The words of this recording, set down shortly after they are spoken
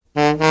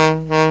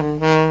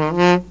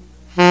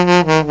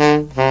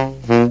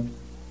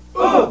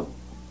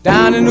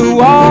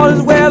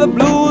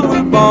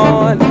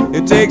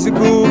takes a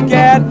cool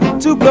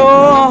cat to blow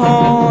a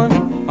horn.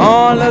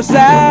 On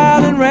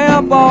LaSalle and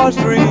Rampart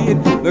Street,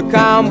 the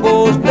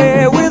combos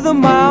play with the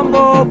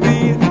mambo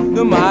beat.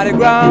 The Mardi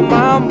Gras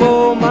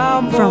mambo,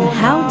 mambo. From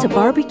How to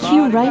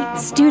Barbecue Right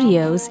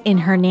Studios in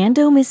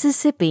Hernando,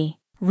 Mississippi,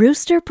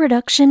 Rooster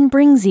Production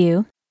brings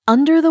you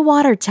Under the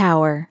Water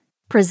Tower,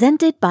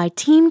 presented by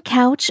Team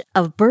Couch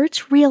of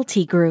Birch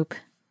Realty Group.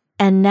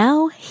 And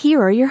now,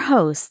 here are your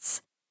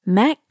hosts,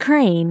 Matt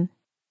Crane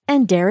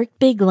and Derek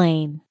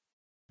Biglane.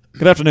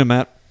 Good afternoon,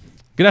 Matt.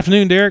 Good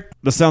afternoon, Derek.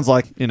 This sounds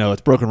like,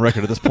 it's broken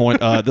record at this point.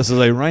 This is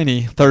a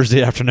rainy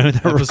Thursday afternoon.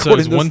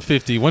 Episodes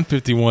 150,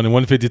 151, and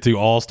 152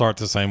 all start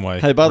the same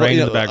way. Hey, by the way,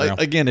 in the background.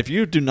 again, if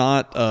you do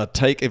not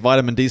take a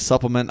vitamin D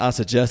supplement, I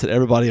suggest that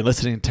everybody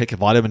listening take a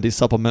vitamin D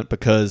supplement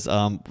because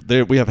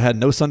we have had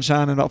no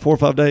sunshine in about 4 or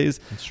 5 days.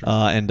 That's true.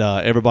 And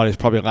everybody's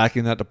probably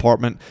lacking that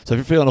department. So if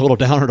you're feeling a little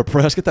down or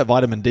depressed, get that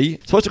vitamin D.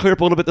 It's supposed to clear up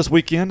a little bit this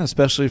weekend,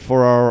 especially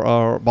for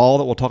our ball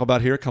that we'll talk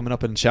about here coming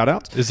up in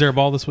shout-outs. Is there a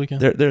ball this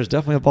weekend? There's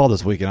definitely a ball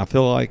this weekend. I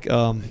feel like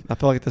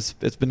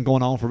it's been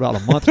going on for about a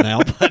month now.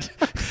 But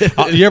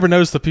you ever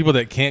notice the people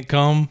that can't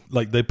come,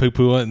 like they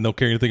poo-poo it and don't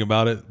care anything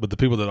about it, but the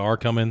people that are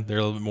coming, they're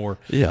a little bit more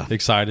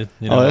excited.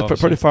 They're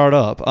pretty fired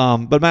up.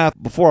 But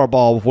Matt, before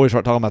we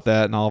start talking about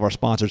that and all of our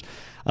sponsors,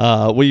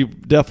 we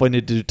definitely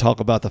need to talk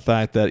about the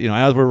fact that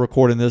as we're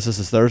recording this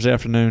is Thursday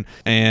afternoon,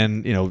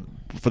 and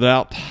for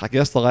the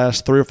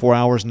last 3 or 4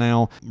 hours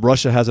now,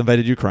 Russia has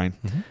invaded Ukraine.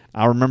 Mm-hmm.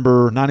 I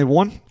remember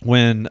 91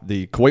 when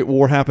the Kuwait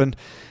War happened.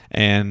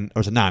 Or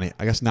was it 90?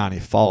 I guess 90,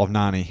 fall of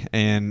 90.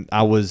 And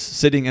I was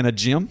sitting in a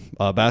gym,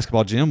 a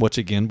basketball gym, which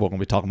again, we're going to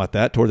be talking about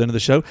that toward the end of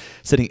the show,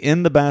 sitting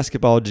in the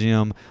basketball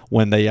gym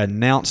when they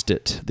announced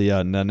it. The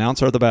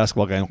announcer of the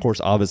basketball game, of course,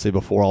 obviously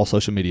before all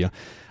social media,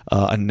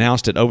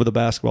 announced it over the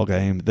basketball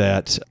game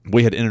that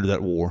we had entered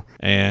that war.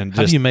 And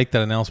how do you make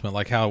that announcement?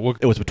 Like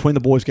it was between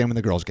the boys' game and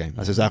the girls' game.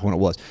 That's exactly when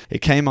it was.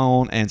 It came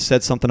on and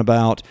said something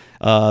about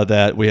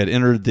that we had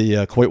entered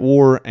the Kuwait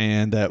War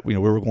and that we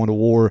were going to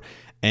war.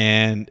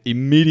 And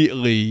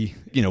immediately,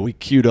 we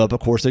queued up. Of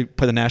course, they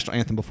play the national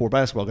anthem before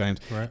basketball games.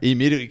 Right.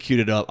 Immediately queued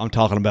it up. I'm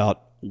talking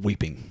about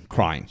weeping,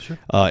 crying. Sure.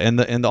 In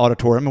the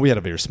auditorium. We had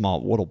a very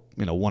small little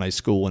 1A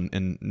school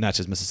in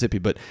Natchez, Mississippi.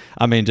 But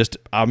I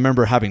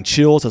remember having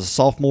chills as a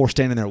sophomore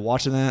standing there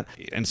watching that.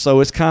 And so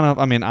it's kind of,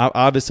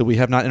 obviously we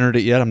have not entered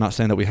it yet. I'm not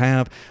saying that we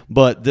have,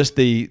 but this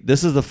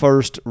is the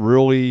first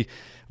really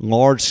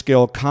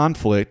large-scale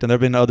conflict, and there have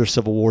been other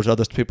civil wars,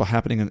 other people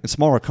happening in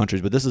smaller countries,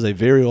 but this is a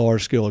very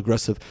large-scale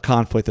aggressive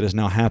conflict that is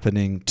now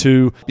happening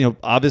to,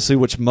 obviously,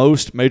 which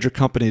most major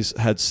companies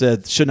had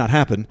said should not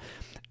happen.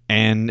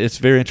 And it's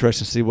very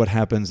interesting to see what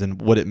happens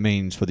and what it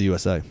means for the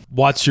USA.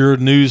 What's your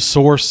news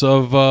source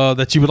of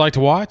that you would like to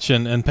watch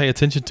and pay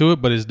attention to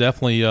it, but is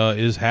definitely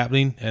is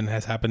happening and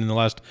has happened in the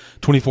last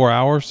 24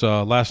 hours.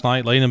 Last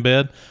night, laying in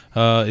bed,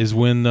 is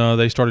when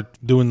they started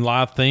doing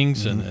live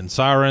things and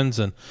sirens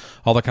and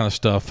all that kind of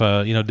stuff.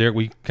 Derek,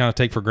 we kind of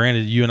take for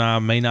granted you and I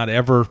may not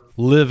ever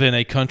live in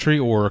a country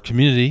or a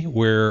community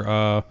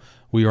where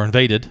we are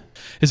invaded.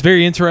 It's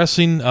very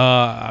interesting.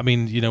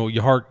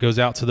 Your heart goes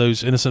out to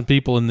those innocent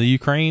people in the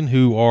Ukraine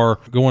who are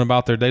going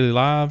about their daily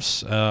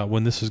lives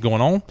when this is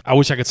going on. I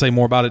wish I could say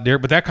more about it,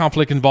 Derek, but that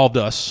conflict involved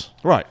us.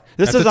 Right.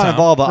 This does not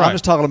involve us. Right. I'm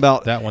just talking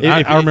about that one.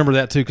 I remember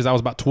that too because I was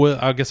about 12.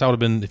 I guess I would have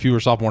been, if you were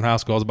a sophomore in high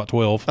school, I was about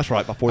 12. That's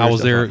right. I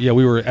was there. Yeah,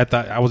 we were at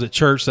that. I was at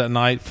church that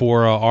night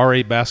for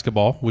R8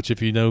 basketball, which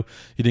if you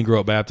didn't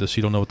grow up Baptist,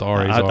 you don't know what the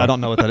RAs are. I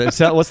don't know what that is.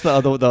 What's the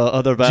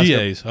other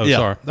basketball? GAs. Oh, yeah.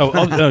 Sorry.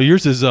 Oh, no,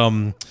 yours is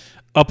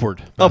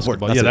Upward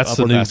basketball. That's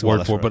the new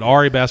word for it. But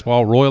RA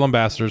basketball, Royal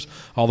Ambassadors,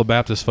 all the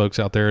Baptist folks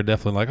out there are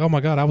definitely like, oh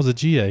my God, I was a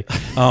GA.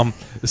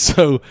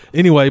 So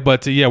anyway,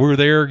 but we were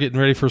there getting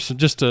ready for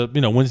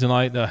Wednesday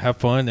night, have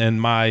fun.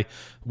 And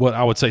what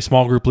I would say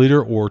small group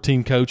leader or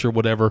team coach or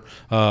whatever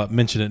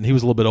mentioned it. And he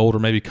was a little bit older,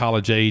 maybe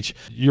college age.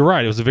 You're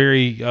right. It was a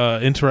very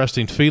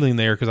interesting feeling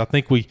there because I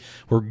think we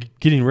were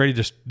getting ready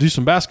to do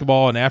some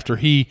basketball. And after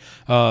he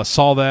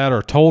saw that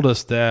or told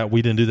us that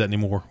we didn't do that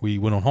anymore, we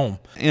went on home.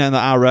 In the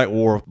Iraq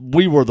war,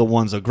 we were the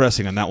ones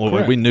aggressing in that war.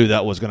 Correct. We knew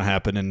that was going to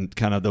happen and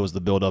kind of there was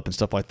the build-up and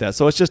stuff like that.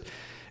 So it's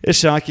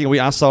shocking.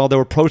 I saw there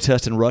were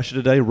protests in Russia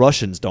today.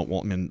 Russians don't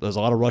want. There's a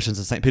lot of Russians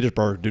in St.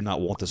 Petersburg do not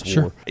want this war.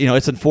 Sure.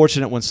 It's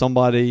unfortunate when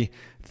somebody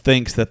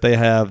thinks that they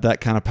have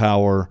that kind of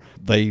power.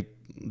 They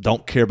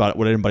don't care about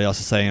what anybody else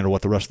is saying or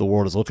what the rest of the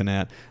world is looking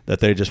at, that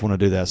they just want to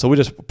do that. So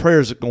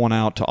prayers going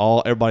out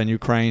to everybody in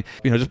Ukraine.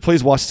 Just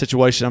please watch the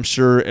situation. I'm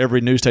sure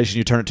every news station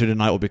you turn it to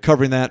tonight will be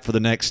covering that for the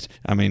next,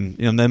 they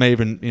may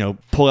even,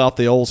 pull out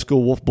the old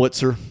school Wolf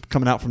Blitzer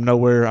coming out from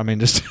nowhere.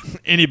 Just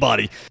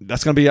anybody.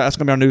 That's going to be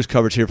our news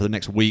coverage here for the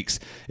next weeks.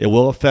 It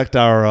will affect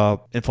our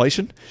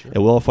inflation. Sure. It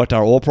will affect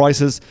our oil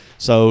prices.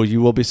 So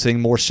you will be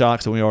seeing more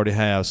shocks than we already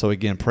have. So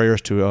again,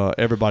 prayers to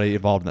everybody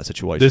involved in that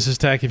situation. This is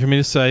tacky for me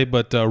to say,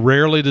 but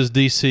rarely does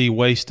DC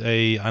waste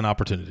an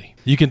opportunity.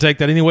 You can take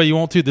that any way you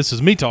want to. This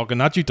is me talking,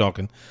 not you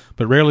talking.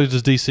 But rarely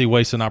does DC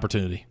waste an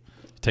opportunity.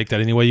 Take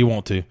that any way you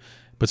want to.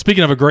 But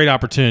speaking of a great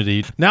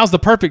opportunity, now's the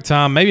perfect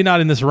time, maybe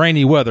not in this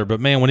rainy weather, but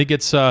man, when it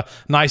gets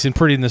nice and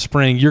pretty in the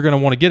spring, you're going to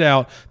want to get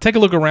out, take a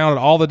look around at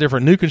all the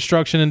different new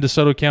construction in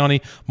DeSoto County,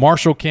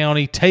 Marshall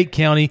County, Tate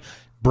County.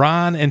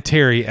 Brian and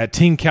Terry at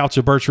Team Couch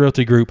of Birch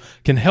Realty Group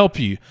can help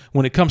you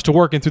when it comes to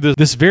working through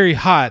this very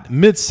hot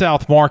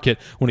Mid-South market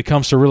when it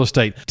comes to real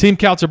estate. Team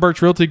Couch of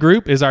Birch Realty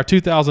Group is our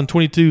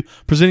 2022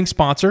 presenting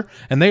sponsor,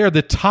 and they are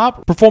the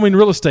top performing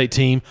real estate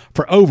team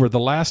for over the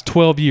last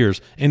 12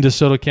 years in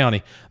DeSoto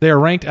County. They are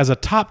ranked as a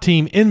top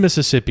team in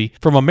Mississippi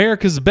from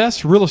America's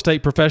Best Real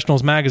Estate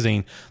Professionals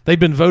magazine. They've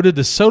been voted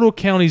DeSoto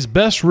County's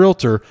best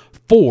realtor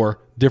 4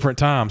 different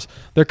times.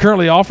 They're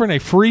currently offering a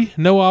free,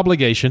 no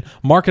obligation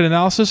market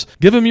analysis.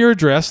 Give them your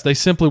address. They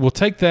simply will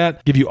take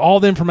that, give you all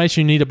the information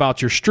you need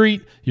about your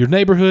street, your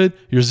neighborhood,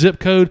 your zip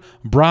code.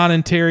 Brian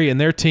and Terry and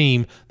their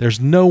team,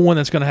 there's no one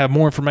that's going to have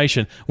more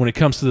information when it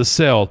comes to the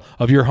sale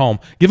of your home.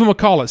 Give them a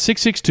call at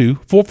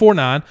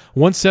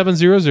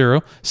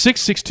 662-449-1700,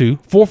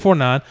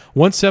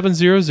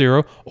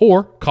 662-449-1700,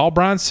 or call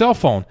Brian's cell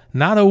phone,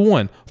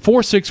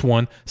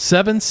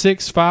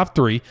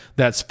 901-461-7653.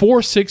 That's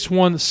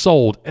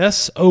 461-SOLD,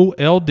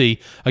 SOLD.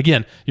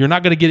 Again, you're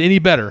not going to get any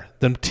better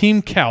than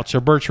Team Couch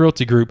of Birch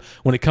Realty Group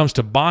when it comes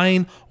to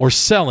buying or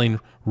selling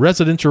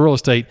residential real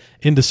estate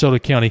in DeSoto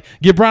County.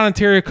 Give Brian and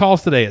Terry a call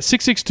today at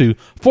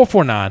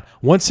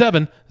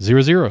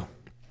 662-449-1700.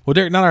 Well,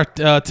 Derek, not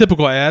our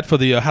typical ad for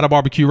the How to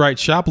Barbecue Right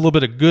shop. A little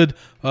bit of good,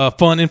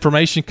 fun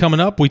information coming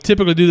up. We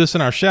typically do this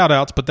in our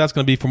shout-outs, but that's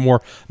going to be for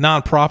more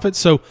nonprofits.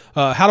 So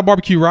How to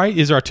Barbecue Right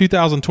is our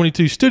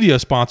 2022 studio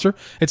sponsor.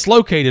 It's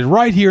located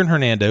right here in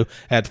Hernando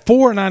at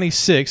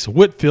 496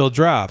 Whitfield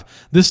Drive.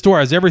 This store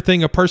has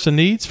everything a person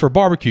needs for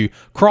barbecue,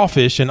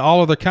 crawfish, and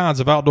all other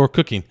kinds of outdoor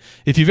cooking.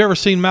 If you've ever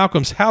seen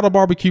Malcolm's How to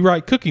Barbecue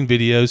Right cooking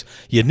videos,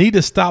 you need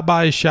to stop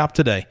by his shop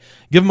today.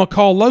 Give him a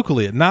call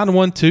locally at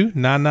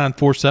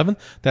 912-9947.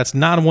 That's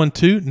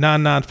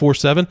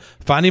 912-9947.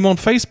 Find him on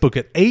Facebook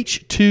at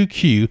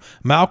H2Q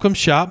Malcolm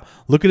Shop.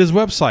 Look at his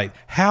website,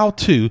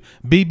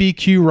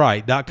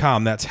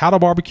 howtobbqright.com. That's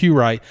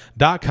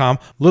howtobbqright.com. A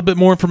little bit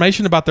more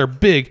information about their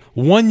big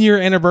 1-year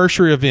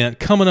anniversary event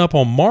coming up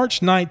on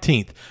March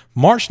 19th.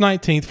 March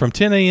 19th from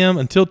 10 a.m.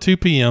 until 2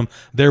 p.m.,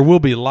 there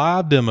will be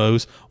live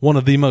demos. One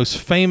of the most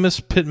famous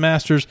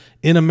pitmasters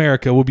in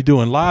America will be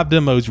doing live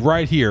demos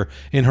right here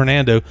in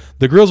Hernando.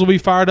 The grills will be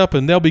fired up,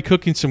 and they'll be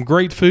cooking some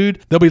great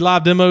food. There'll be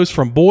live demos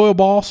from Boil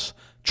Boss,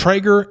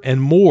 Traeger,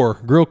 and more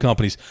grill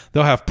companies.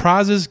 They'll have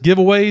prizes,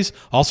 giveaways,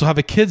 also have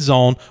a kids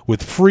zone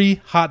with free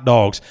hot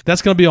dogs.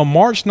 That's going to be on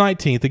March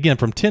 19th, again,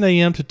 from 10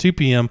 a.m. to 2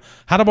 p.m.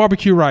 How to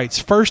Barbecue Right's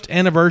first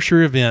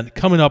anniversary event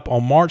coming up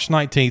on March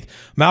 19th.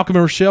 Malcolm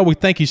and Rochelle, we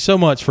thank you so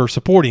much for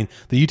supporting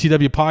the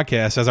UTW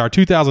podcast as our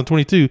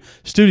 2022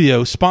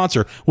 studio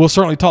sponsor. We'll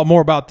certainly talk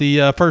more about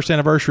the first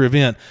anniversary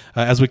event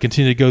as we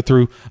continue to go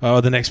through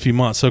the next few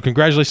months. So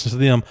congratulations to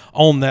them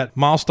on that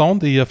milestone,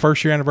 the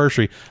first year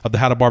anniversary of the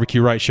How to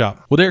Barbecue Right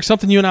shop. Well, Derek,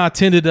 something you and I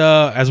attended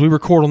as we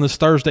record on this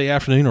Thursday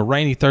afternoon, a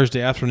rainy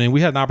Thursday afternoon,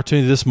 we had an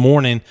opportunity this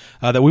morning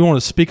that we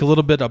want to speak a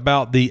little bit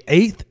about the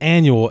 8th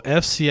annual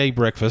FCA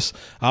breakfast.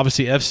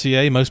 Obviously,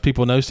 FCA, most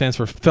people know, stands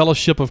for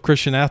Fellowship of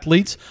Christian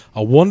Athletes,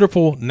 a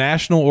wonderful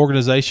national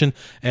organization,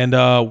 and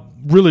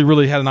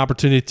really had an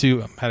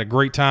opportunity had a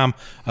great time.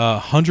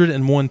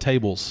 101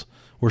 tables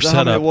were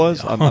set up. It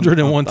was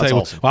 101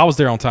 tables. Awesome. Well, I was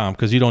there on time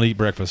because you don't eat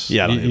breakfast.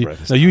 Yeah, I don't eat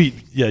breakfast. No, you eat.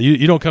 Yeah,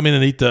 you don't come in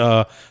and eat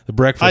the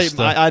breakfast.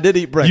 I did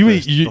eat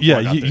breakfast.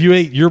 You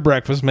ate your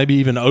breakfast, maybe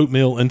even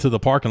oatmeal into the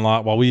parking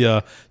lot while we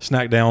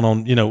snacked down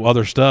on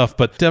other stuff.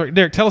 But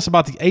Derek, tell us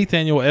about the 8th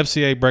annual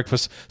FCA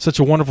breakfast. Such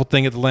a wonderful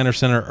thing at the Lantern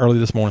Center early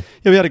this morning.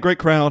 Yeah, we had a great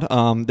crowd.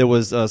 There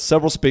was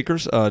several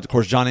speakers. Of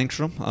course, John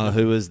Engstrom,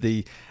 who is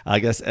the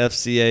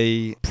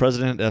FCA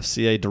president,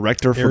 FCA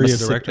director for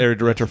area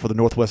director for the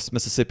Northwest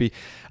Mississippi.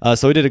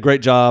 So he did a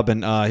great job,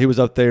 and he was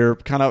up there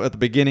kind of at the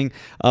beginning.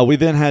 We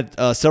then had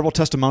several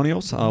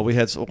testimonials. We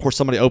had, of course,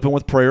 somebody open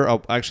with prayer.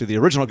 Actually, the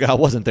original guy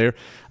wasn't there.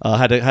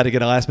 Had to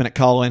get a last-minute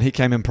call in. He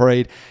came and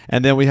prayed.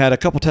 And then we had a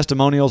couple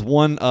testimonials,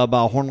 one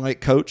by a Horn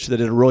Lake coach that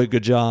did a really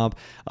good job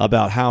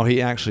about how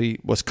he actually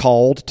was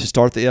called to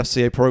start the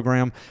FCA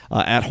program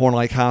at Horn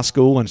Lake High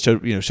School, and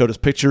showed us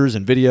pictures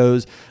and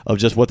videos of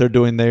just what they're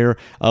doing there.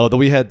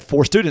 We had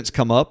 4 students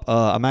come up.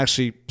 I'm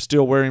actually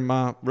still wearing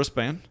my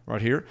wristband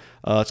right here.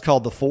 It's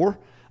called the 4.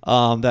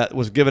 That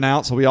was given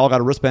out, so we all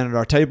got a wristband at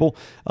our table.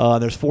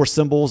 There's 4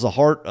 symbols: a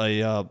heart,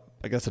 a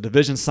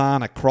division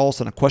sign, a cross,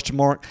 and a question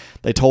mark.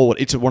 They told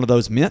what each one of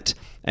those meant,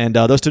 and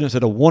those students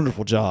did a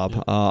wonderful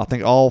job. I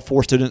think all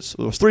 4 students,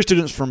 there was 3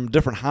 students from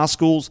different high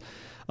schools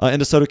in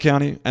DeSoto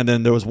County, and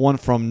then there was one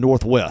from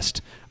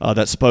Northwest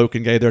that spoke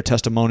and gave their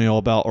testimonial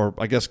about, or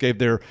I guess gave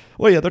their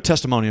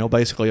testimonial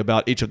basically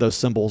about each of those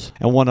symbols.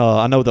 And one,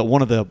 I know that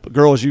one of the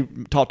girls you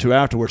talked to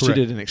afterwards, Correct.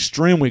 She did an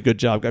extremely good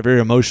job, got very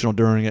emotional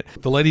during it.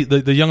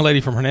 The young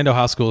lady from Hernando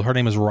High School, her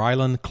name is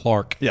Rylan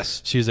Clark.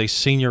 Yes. She's a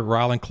senior,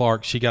 Rylan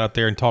Clark. She got up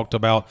there and talked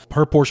about,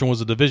 her portion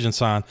was a division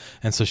sign,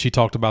 and so she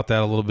talked about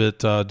that a little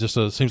bit.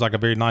 Seems like a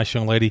very nice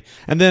young lady.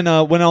 And then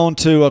went on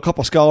to a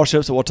couple of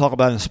scholarships that we'll talk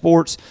about in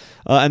sports.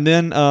 And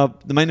then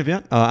the main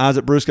event.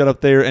 Isaac Bruce got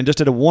up there and just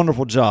did a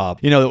wonderful job.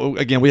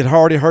 Again, we had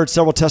already heard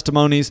several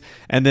testimonies,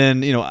 and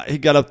then, he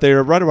got up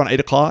there right around 8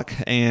 o'clock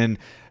and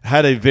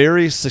had a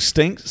very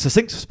succinct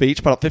speech,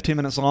 about 15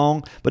 minutes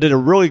long, but did a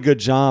really good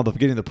job of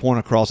getting the point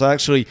across. I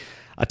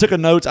took a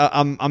note.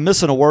 I'm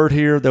missing a word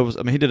here.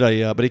 He did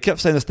but he kept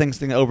saying this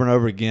thing over and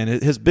over again.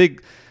 His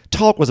big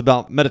talk was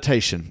about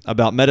meditation,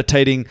 about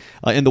meditating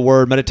in the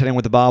Word, meditating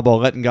with the Bible,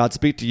 letting God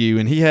speak to you.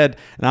 And he had,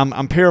 and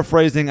I'm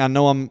paraphrasing. I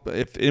know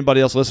if anybody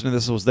else listening to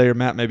this was there,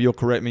 Matt, maybe you'll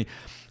correct me.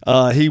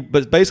 He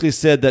basically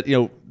said that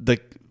the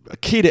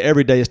key to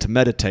every day is to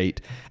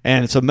meditate.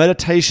 And so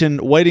meditation,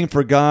 waiting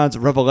for God's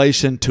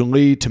revelation to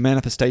lead to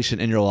manifestation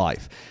in your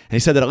life. And he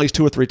said that at least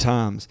 2 or 3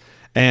 times.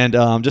 And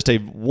just a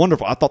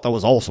wonderful, I thought that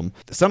was awesome.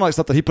 It sounded like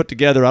something he put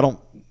together.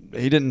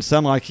 He didn't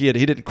sound like he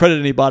didn't credit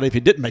anybody if he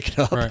didn't make it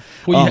up. Right.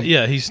 Well,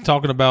 he's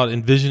talking about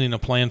envisioning a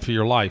plan for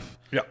your life.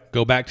 Yeah.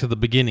 Go back to the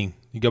beginning.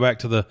 You go back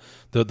to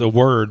the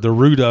word, the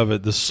root of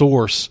it, the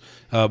source,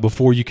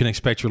 before you can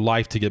expect your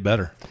life to get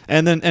better.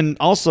 And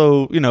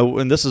also,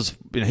 and this is,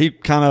 he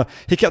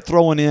kept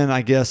throwing in,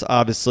 I guess,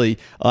 obviously,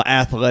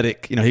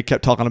 athletic. He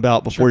kept talking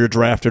about before you're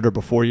drafted or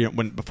before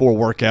a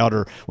workout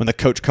or when the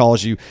coach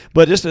calls you.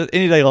 But just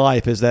any day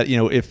life is that,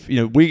 if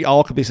we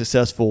all could be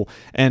successful,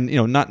 and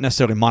not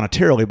necessarily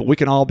monetarily, but we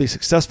can all be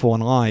successful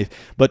in life.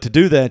 But to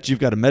do that, you've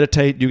got to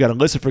meditate, you've got to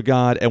listen for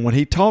God. And when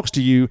he talks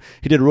to you,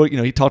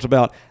 he talked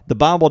about the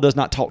Bible does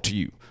not talk to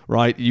you.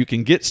 Right, you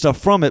can get stuff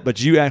from it,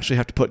 but you actually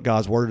have to put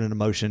God's word into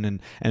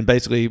motion, and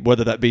basically,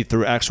 whether that be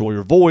through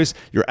your voice,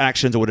 your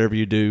actions, or whatever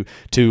you do,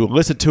 to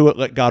listen to it,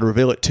 let God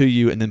reveal it to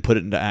you, and then put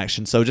it into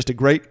action. So just a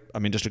great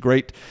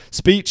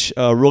speech.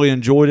 Really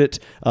enjoyed it.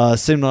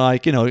 Seemed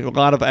like a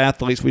lot of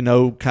athletes we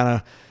know kind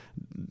of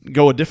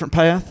go a different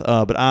path,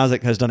 but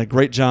Isaac has done a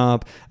great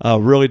job.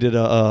 Really did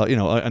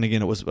and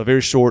again, it was a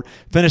very short.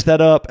 Finished that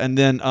up, and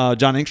then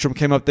John Engstrom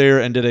came up there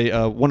and did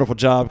a wonderful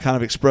job, kind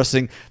of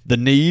expressing the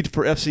need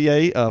for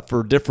FCA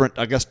for different,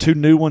 I guess, 2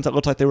 new ones that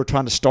looked like they were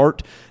trying to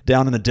start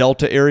down in the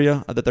Delta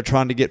area that they're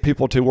trying to get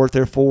people to work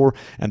there for,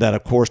 and that,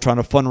 of course, trying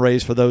to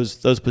fundraise for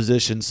those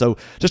positions. So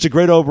just a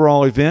great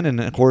overall event,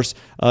 and of course,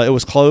 it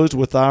was closed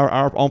with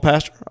our own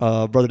pastor,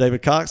 Brother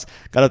David Cox,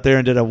 got up there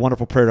and did a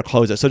wonderful prayer to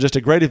close it. So just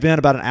a great event,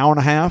 about an hour and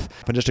a half,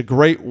 and just a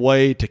great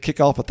way to kick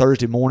off a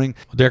Thursday morning.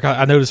 Derek,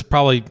 I noticed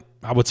probably,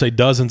 I would say,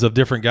 dozens of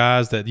different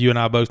guys that you and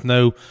I both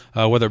know,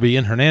 whether it be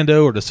in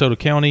Hernando or DeSoto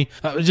County.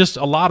 Just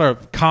a lot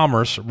of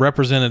commerce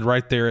represented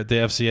right there at the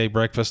FCA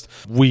breakfast.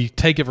 We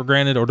take it for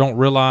granted or don't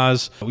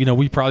realize,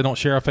 we probably don't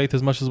share our faith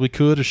as much as we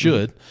could or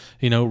should,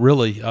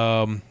 really.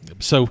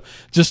 So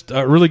just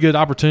a really good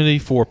opportunity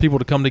for people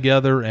to come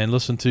together and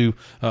listen to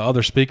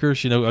other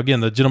speakers. Again,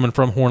 the gentleman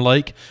from Horn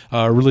Lake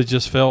really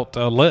just felt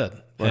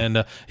led. Right.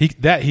 And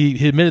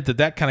he admitted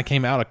that kind of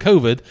came out of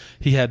COVID.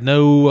 He had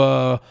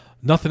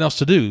nothing else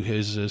to do.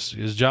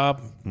 His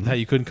job, hey,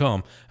 you couldn't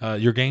come.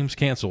 Your game's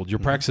canceled. Your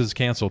practice is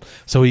canceled.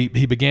 So he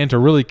began to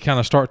really kind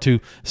of start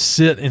to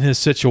sit in his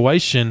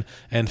situation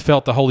and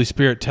felt the Holy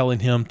Spirit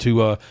telling him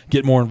to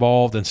get more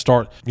involved and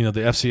start, the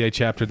FCA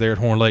chapter there at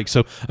Horn Lake.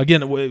 So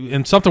again,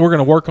 and something we're going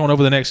to work on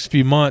over the next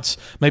few months,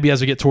 maybe as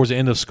we get towards the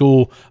end of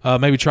school,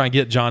 maybe try and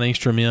get John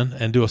Engstrom in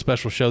and do a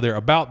special show there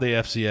about the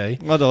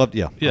FCA. Well,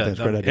 yeah. That's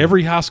a great idea.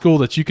 Every high school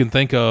that you can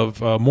think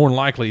of, more than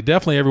likely,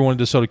 definitely everyone in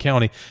DeSoto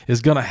County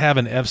is going to have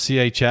an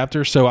FCA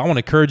chapter. So I want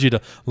to encourage you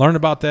to learn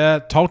about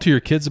that, talk to your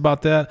kids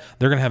about that.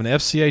 They're going to have an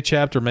FCA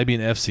chapter, maybe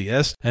an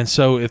FCS. And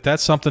so if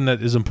that's something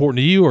that is important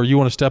to you or you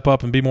want to step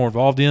up and be more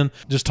involved in,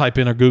 just type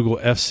in or Google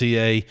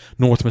FCA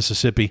North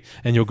Mississippi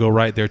and you'll go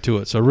right there to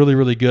it. So really,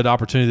 really good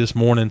opportunity this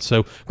morning.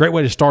 So great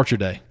way to start your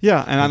day.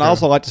 Yeah, and I'd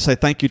also like to say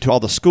thank you to all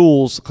the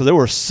schools, because there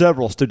were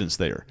several students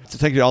there. So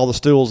thank you to all the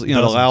schools, to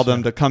allow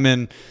them to come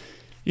in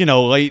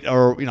late,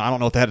 or, I don't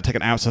know if they had to take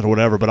an absence or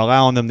whatever, but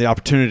allowing them the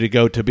opportunity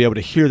to be able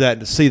to hear that and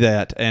to see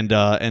that,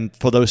 and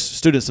for those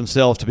students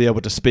themselves to be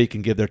able to speak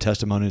and give their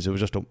testimonies. It was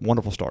just a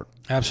wonderful start.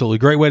 Absolutely.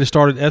 Great way to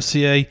start at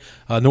FCA,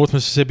 North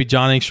Mississippi.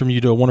 John Engstrom, you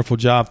do a wonderful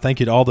job. Thank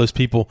you to all those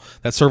people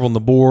that serve on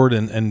the board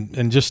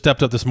and just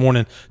stepped up this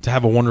morning to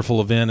have a wonderful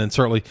event. And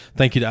certainly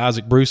thank you to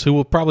Isaac Bruce, who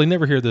will probably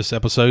never hear this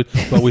episode,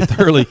 but we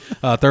thoroughly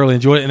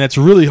enjoyed it. And that's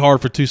really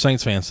hard for 2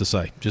 Saints fans to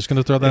say. Just going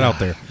to throw that out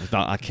there.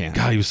 I can't.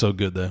 God, he was so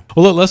good, though.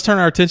 Well, look, let's turn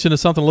our attention to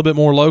something a little bit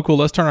more local.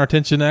 Let's turn our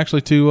attention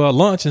actually to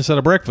lunch instead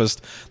of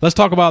breakfast. Let's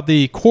talk about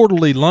the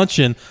quarterly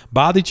luncheon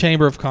by the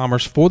Chamber of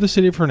Commerce for the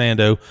city of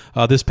Hernando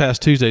this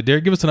past Tuesday.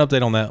 Derek, give us an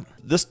update on that.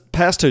 This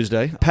past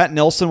Tuesday, Pat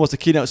Nelson was the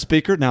keynote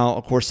speaker. Now,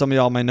 of course, some of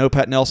y'all may know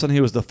Pat Nelson. He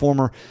was the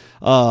former,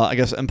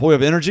 employee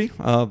of Energy.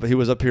 But he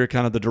was up here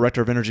kind of the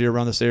director of energy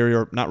around this area,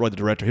 or not really the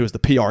director. He was the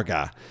PR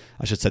guy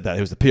I should say that.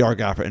 He was the PR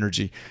guy for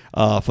energy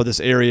for this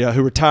area,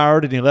 who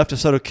retired, and he left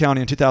DeSoto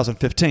County in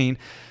 2015.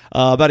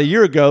 About a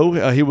year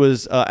ago, he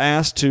was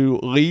asked to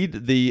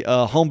lead the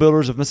Home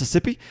Builders of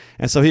Mississippi,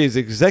 and so he is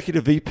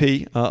Executive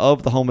VP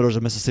of the Home Builders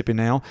of Mississippi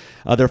now.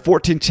 There are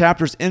 14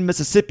 chapters in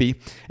Mississippi,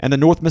 and the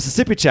North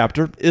Mississippi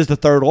chapter is the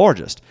third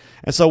largest.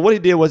 And so what he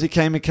did was he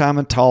came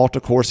and talked.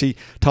 Of course, he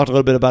talked a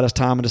little bit about his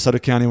time in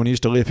DeSoto County when he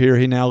used to live here.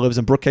 He now lives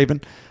in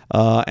Brookhaven,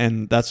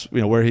 and that's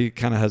where he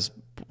kind of has.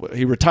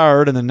 He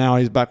retired, and then now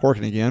he's back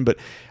working again. But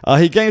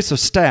he gave some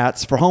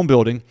stats for home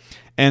building.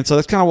 And so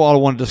that's kind of what I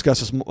wanted to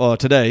discuss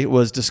today,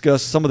 was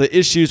discuss some of the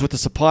issues with the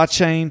supply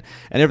chain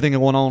and everything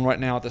going on right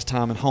now at this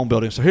time in home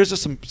building. So here's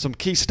just some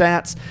key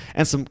stats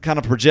and some kind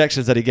of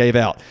projections that he gave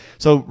out.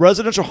 So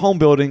residential home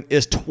building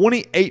is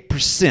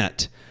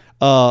 28%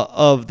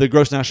 of the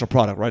gross national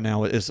product right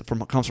now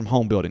comes from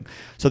home building.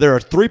 So there are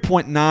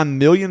 3.9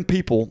 million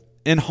people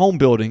in home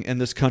building in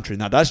this country.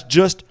 Now that's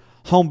just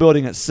home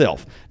building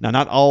itself. Now,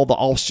 not all the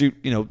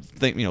offshoot,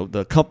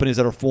 the companies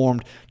that are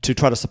formed to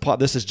try to supply.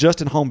 This is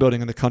just in home building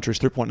in the country is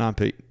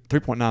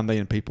 3.9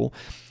 million people.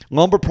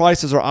 Lumber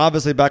prices are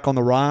obviously back on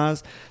the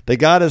rise. They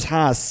got as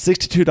high as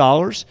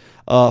 $62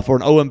 for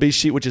an OMB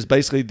sheet, which is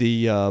basically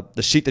the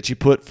sheet that you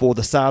put for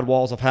the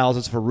sidewalls of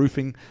houses for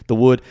roofing, the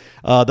wood.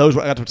 Those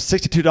got to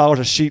 $62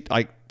 a sheet.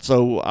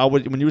 So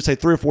when you would say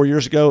 3 or 4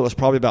 years ago, it was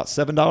probably about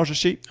 $7 a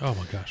sheet. Oh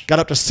my gosh! Got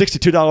up to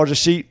 $62 a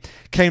sheet.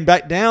 Came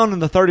back down in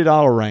the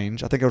 $30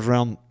 range. I think it was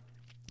around.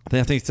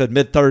 I think it said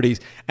mid-30s,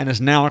 and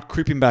is now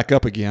creeping back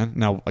up again.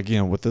 Now,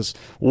 again, with this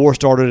war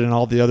started and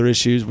all the other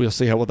issues, we'll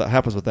see what that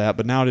happens with that.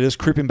 But now it is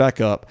creeping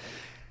back up.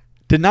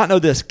 Did not know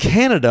this.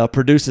 Canada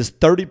produces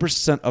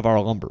 30% of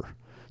our lumber.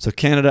 So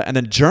Canada, and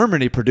then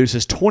Germany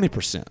produces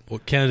 20%.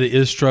 Well, Canada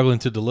is struggling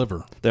to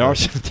deliver. There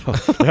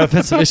have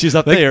been some issues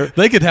up there.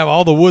 They could have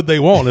all the wood they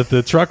want if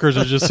the truckers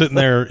are just sitting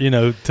there,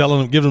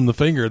 telling them, giving them the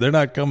finger. They're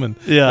not coming.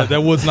 Yeah,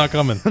 that wood's not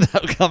coming.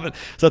 Not coming.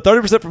 So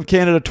 30% from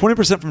Canada,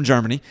 20% from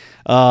Germany.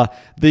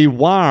 The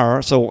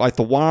wire, so like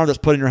the wire that's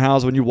put in your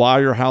house when you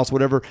wire your house,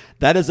 whatever,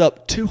 that is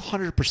up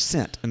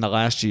 200% in the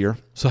last year.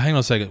 So hang on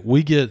a second.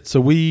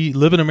 We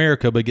live in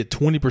America, but get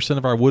 20%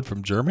 of our wood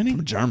from Germany.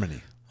 From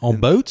Germany. On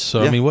boats?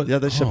 So, yeah,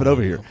 they ship it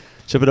over here.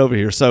 Ship it over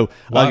here. So,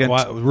 why,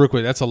 real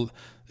quick,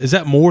 is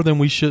that more than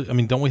we should? I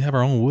mean, don't we have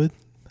our own wood?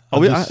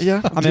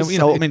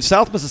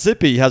 South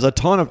Mississippi has a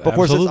ton of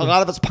course, a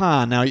lot of it's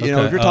pine. Now, if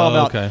you're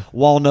talking about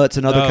walnuts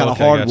and other kind of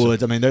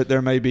hardwoods, gotcha. I mean,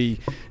 there may be,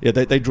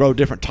 they grow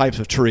different types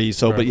of trees.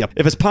 So, right. But yeah,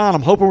 if it's pine,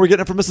 I'm hoping we're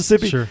getting it from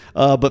Mississippi. Sure.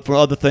 But for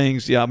other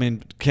things,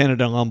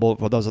 Canada and lumber,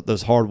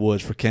 those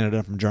hardwoods for Canada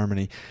and from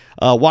Germany.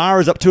 Wire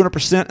is up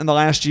 200% in the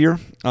last year,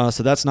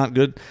 so that's not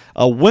good.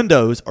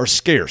 Windows are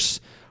scarce.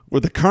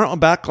 Where the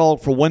current backlog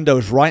for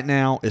windows right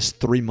now is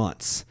 3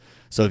 months.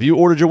 So if you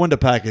ordered your window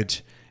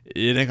package,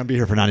 it ain't gonna be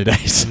here for 90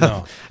 days.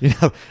 So,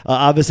 no.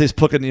 Obviously, it's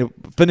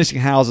finishing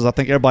houses. I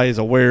think everybody is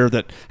aware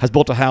that has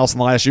built a house in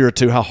the last year or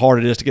two how hard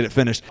it is to get it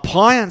finished.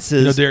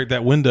 Appliances, Derek,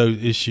 that window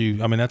issue.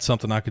 I mean, that's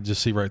something I could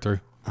just see right through.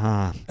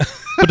 But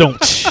don't.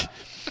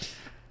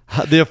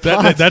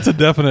 That's a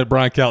definite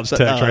Brian Couch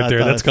text right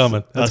there. That's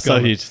coming. That's so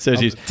huge. So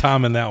huge.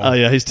 Timing that one. Oh,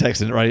 yeah, he's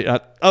texting it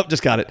right.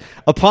 Just got it.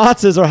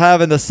 Appliances are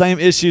having the same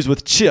issues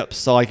with chips.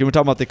 So, like, when we're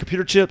talking about the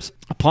computer chips,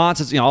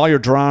 appliances, all your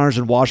dryers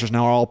and washers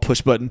now are all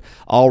push button,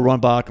 all run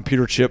by a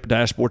computer chip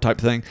dashboard type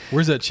thing.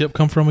 Where's that chip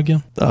come from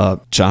again?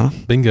 China.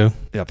 Bingo.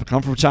 Yeah,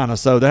 come from China.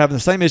 So they're having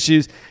the same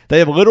issues. They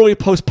have literally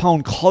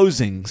postponed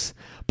closings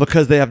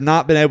because they have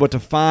not been able to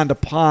find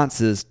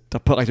appliances to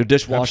put, like their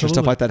dishwasher,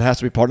 stuff like that has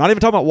to be part. Not even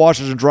talking about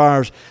washers and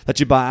dryers that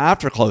you buy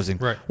after closing.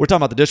 Right. We're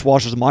talking about the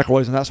dishwashers and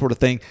microwaves and that sort of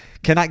thing.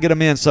 Cannot get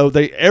them in. So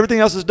everything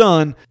else is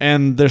done,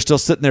 and they're still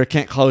sitting there,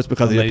 can't close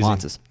because of the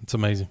appliances. It's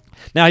amazing.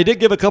 Now, he did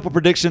give a couple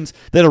predictions.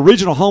 They had a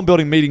regional home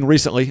building meeting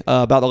recently,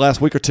 about the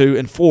last week or two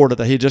in Florida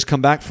that he had just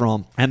come back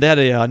from. And that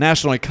a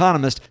national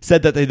economist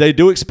said that they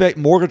do expect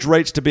mortgage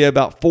rates to be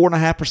about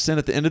 4.5%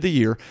 at the end of the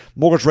year.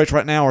 Mortgage rates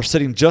right now are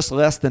sitting just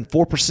less than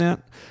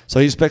 4%. So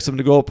he expects them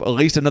to go up at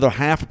least another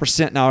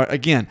 0.5%. Now,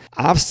 again,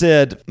 I've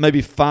said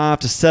maybe 5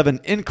 to 7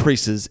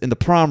 increases in the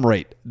prime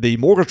rate. The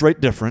mortgage rate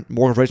different.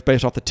 Mortgage rate's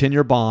based off the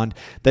 10-year bond.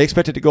 They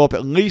expect it to go up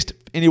at least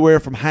anywhere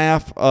from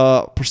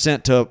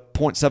 0.5% to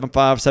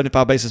 0.75,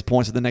 75 basis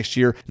points in the next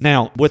year.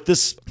 Now, with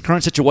this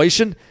current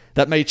situation,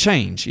 that may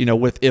change.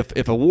 With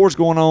if a war's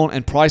going on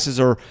and prices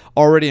are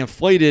already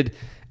inflated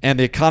and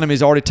the economy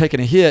is already taking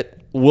a hit,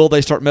 will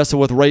they start messing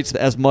with rates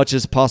as much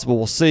as possible?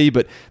 We'll see.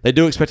 But they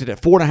do expect it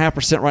at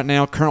 4.5% right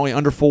now, currently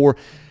under 4%.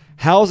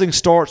 Housing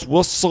starts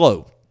will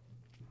slow.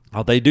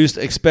 They do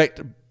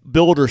expect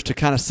builders to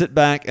kind of sit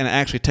back and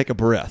actually take a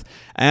breath.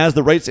 As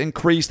the rates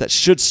increase, that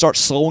should start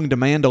slowing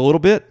demand a little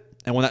bit.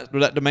 And when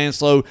that demand's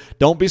slow,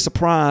 don't be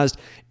surprised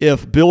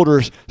if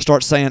builders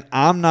start saying,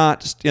 I'm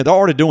not, they're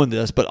already doing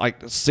this, but I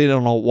see it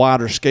on a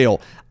wider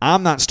scale.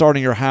 I'm not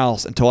starting your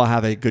house until I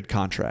have a good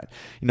contract.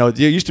 It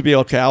used to be,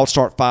 okay, I'll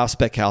start 5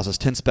 spec houses,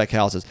 10 spec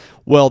houses.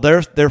 Well,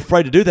 they're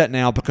afraid to do that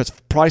now because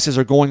prices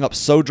are going up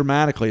so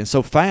dramatically and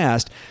so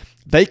fast.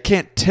 They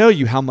can't tell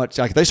you how much,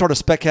 like if they start a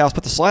spec house,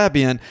 put the slab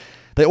in,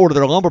 they order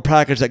their lumber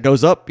package that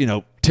goes up,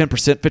 10%,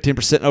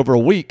 15% over a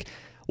week.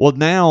 Well,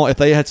 now if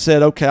they had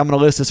said, okay, I'm going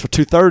to list this for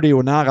 $230,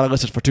 well, now I got to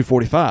list this for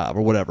 $245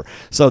 or whatever.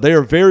 So they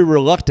are very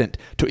reluctant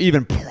to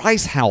even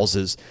price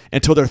houses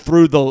until they're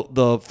through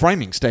the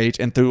framing stage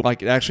and through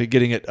like actually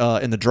getting it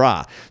in the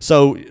dry.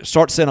 So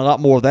start seeing a lot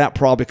more of that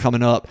probably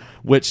coming up,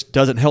 which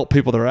doesn't help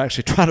people that are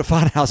actually trying to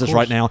find houses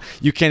right now.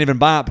 You can't even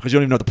buy it because you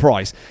don't even know the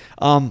price.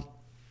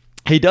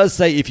 He does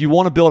say if you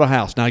want to build a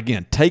house, now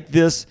again, take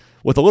this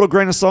with a little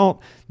grain of salt.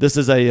 This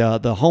is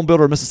the home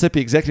builder of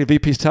Mississippi executive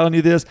VP is telling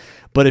you this.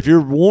 But if you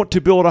want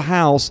to build a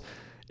house,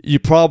 you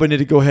probably need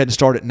to go ahead and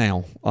start it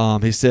now.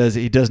 He says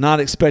he does not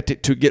expect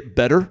it to get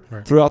better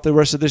throughout the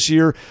rest of this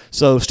year.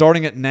 So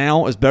starting it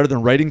now is better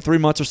than waiting 3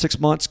 months or 6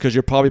 months because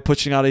you're probably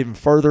pushing out even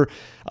further.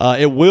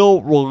 It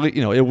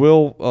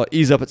will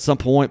ease up at some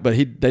point, but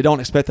they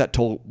don't expect that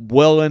till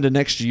well into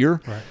next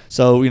year. Right.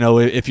 So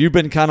if you've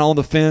been kind of on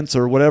the fence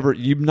or whatever,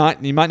 you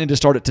might need to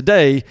start it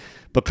today,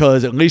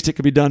 because at least it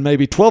could be done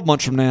maybe 12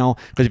 months from now,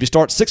 because if you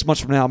start 6 months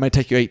from now, it may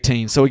take you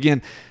 18. So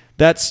again,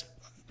 that's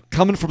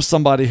coming from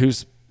somebody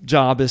whose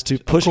job is to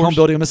push home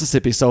building in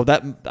Mississippi. So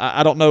that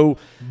I don't know,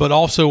 but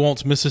also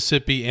wants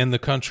Mississippi and the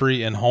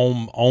country and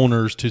home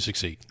owners to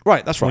succeed.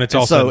 Right, that's right. When it's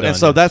all said and done,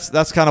 so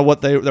that's kind of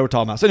what they were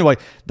talking about. So anyway,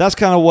 that's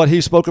kind of what he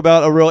spoke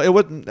about. It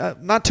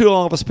wasn't not too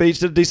long of a speech.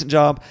 Did a decent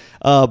job,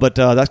 but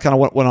that's kind of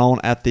what went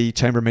on at the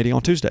chamber meeting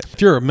on Tuesday.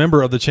 If you're a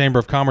member of the Chamber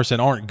of Commerce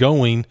and aren't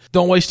going,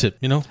 don't waste it.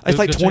 It's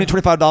like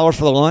 $20-$25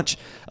 for the lunch.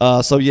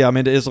 So yeah,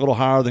 it is a little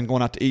higher than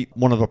going out to eat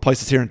one of the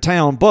places here in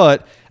town,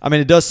 but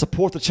it does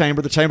support the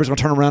chamber. The chamber's going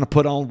to turn around and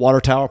put on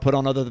water tower, put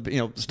on other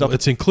stuff. Well,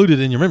 it's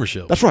included in your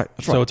membership. That's right.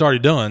 So it's already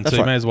done. So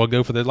you may as well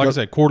go for that. Like I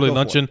said, quarterly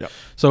luncheon. Yep.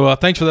 So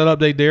thanks for that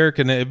update, Derek.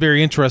 And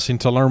very interesting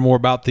to learn more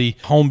about the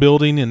home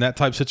building and that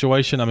type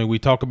situation. We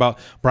talk about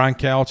Brian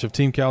Couch of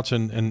Team Couch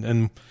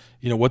and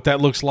what that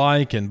looks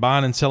like and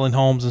buying and selling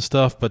homes and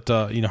stuff. But,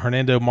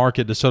 Hernando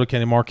market, DeSoto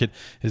County market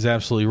is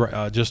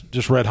absolutely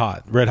just red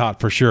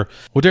hot for sure.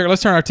 Well, Derek,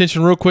 let's turn our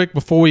attention real quick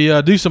before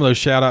we do some of those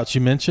shout outs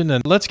you mentioned.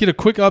 And let's get a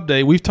quick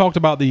update. We've talked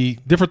about the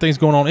different things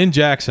going on in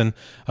Jackson.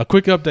 A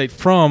quick update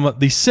from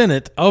the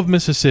Senate of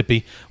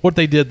Mississippi, what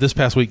they did this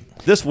past week.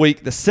 This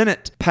week, the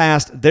Senate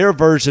passed their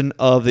version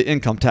of the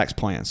income tax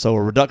plan, so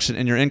a reduction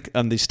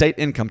in the state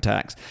income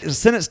tax. The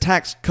Senate's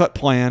tax cut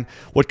plan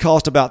would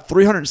cost about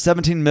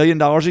 $317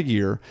 million a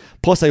year,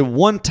 plus a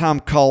one-time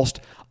cost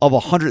of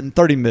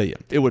 $130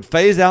 million. It would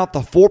phase out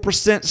the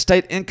 4%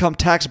 state income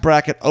tax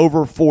bracket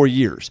over 4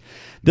 years.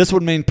 This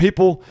would mean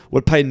people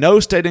would pay no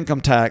state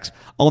income tax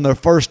on their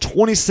first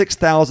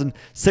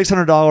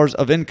 $26,600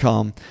 of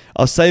income,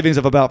 a savings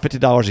of about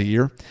 $50 a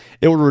year.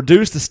 It would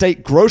reduce the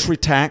state grocery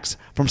tax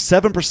from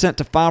 7%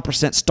 to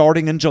 5%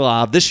 starting in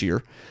July of this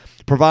year,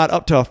 provide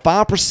up to a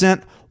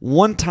 5%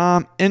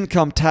 one-time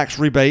income tax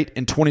rebate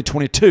in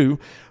 2022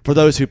 for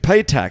those who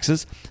pay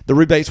taxes. The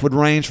rebates would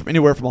range from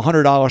anywhere from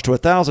 $100 to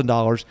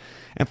 $1,000.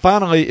 And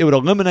finally, it would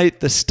eliminate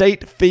the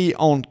state fee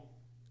on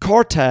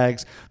car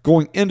tags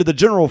going into the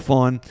general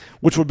fund,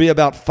 which would be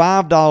about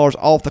 $5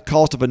 off the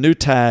cost of a new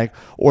tag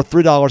or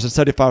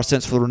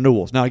 $3.75 for the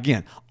renewals. Now,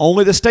 again,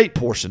 only the state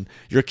portion.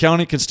 Your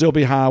county can still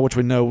be high, which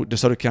we know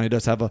DeSoto County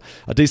does have a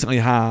decently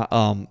high,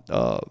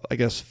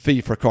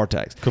 fee for car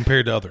tags.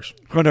 Compared to others.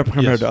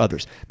 Compared to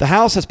others. The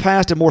House has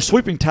passed a more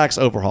sweeping tax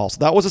overhaul. So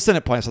that was a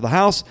Senate plan. So the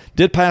House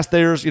did pass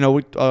theirs.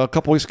 A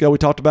couple weeks ago we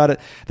talked about it.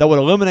 That would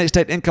eliminate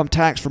state income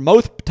tax for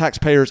most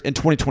taxpayers in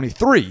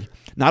 2023.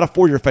 Not a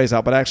 4-year phase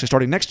out, but actually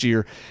starting next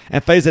year,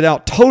 and phase it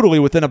out totally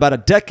within about a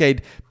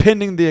decade,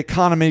 pending the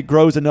economy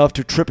grows enough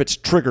to trip its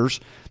triggers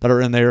that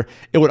are in there.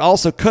 It would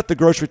also cut the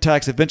grocery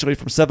tax eventually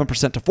from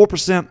 7% to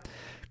 4%,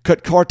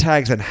 cut car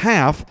tags in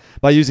half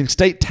by using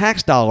state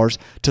tax dollars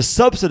to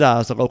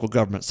subsidize the local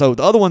government. So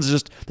the other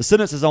one's the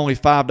Senate's is only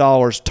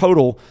 $5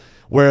 total,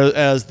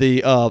 whereas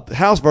the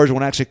House version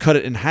would actually cut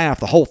it in half,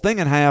 the whole thing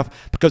in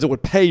half, because it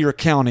would pay your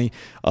county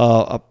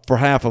for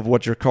half of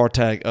what your car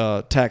tag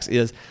tax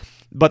is.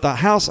 But the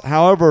House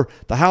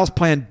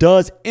plan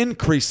does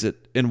increase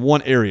it in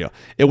one area.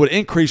 It would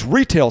increase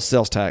retail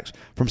sales tax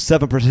from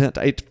 7%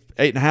 to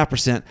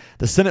 8.5%.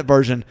 The Senate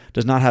version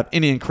does not have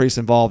any increase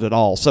involved at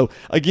all. So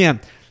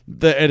again,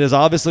 it is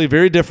obviously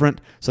very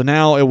different. So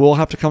now it will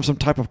have to come some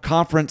type of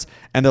conference,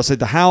 and they'll say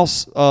the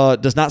House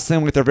does not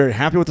seem like they're very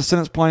happy with the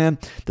Senate's plan.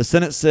 The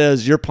Senate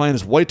says your plan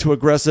is way too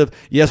aggressive.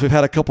 Yes, we've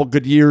had a couple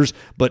good years,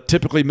 but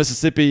typically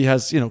Mississippi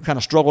has kind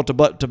of struggled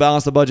to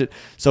balance the budget.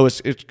 So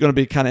it's going to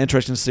be kind of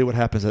interesting to see what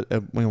happens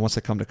once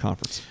they come to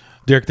conference.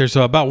 Derek, there's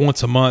about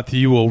once a month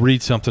you will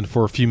read something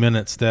for a few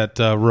minutes that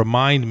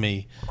remind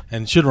me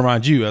and should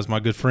remind you as my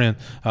good friend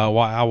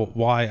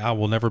why I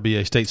will never be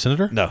a state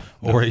senator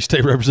or a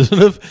state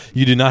representative.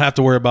 You do not have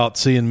to worry about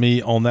seeing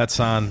me on that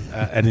sign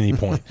at any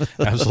point.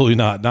 Absolutely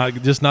not.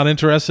 Just not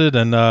interested.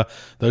 And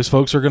those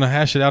folks are going to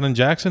hash it out in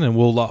Jackson, and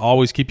we'll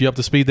always keep you up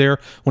to speed there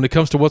when it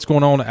comes to what's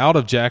going on out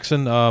of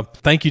Jackson.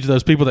 Thank you to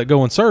those people that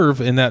go and serve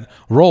in that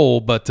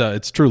role, but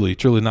it's truly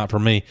not for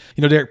me.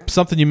 Derek,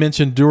 something you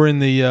mentioned during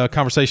the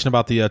conversation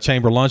about the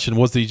chamber luncheon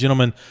was the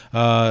gentleman,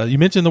 you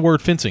mentioned the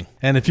word fencing.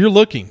 And if you're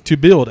looking to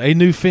build a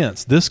new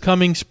fence this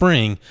coming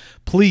spring,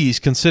 please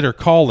consider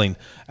calling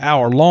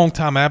our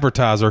longtime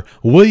advertiser,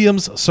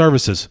 Williams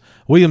Services.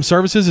 Williams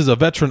Services is a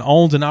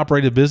veteran-owned and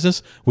operated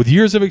business with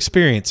years of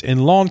experience in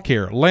lawn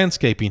care,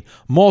 landscaping,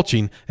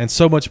 mulching, and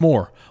so much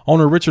more.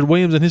 Owner Richard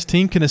Williams and his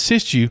team can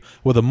assist you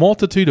with a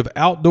multitude of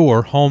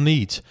outdoor home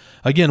needs.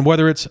 Again,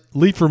 whether it's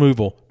leaf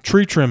removal,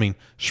 tree trimming,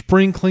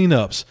 spring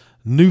cleanups,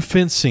 new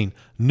fencing,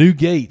 new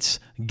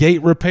gates,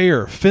 gate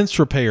repair, fence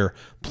repair,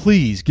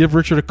 please give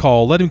Richard a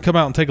call. Let him come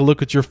out and take a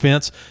look at your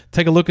fence.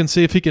 Take a look and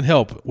see if he can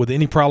help with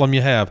any problem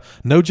you have.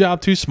 No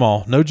job too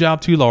small, no job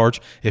too large.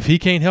 If he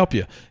can't help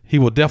you, he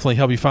will definitely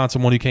help you find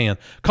someone who can.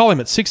 Call him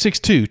at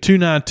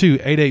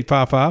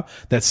 662-292-8855.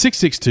 That's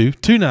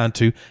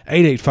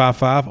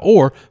 662-292-8855.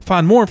 Or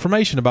find more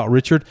information about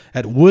Richard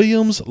at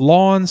Williams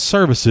Lawn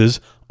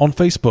Services on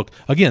Facebook.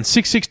 Again,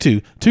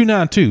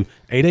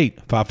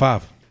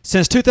 662-292-8855.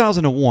 Since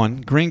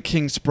 2001, Green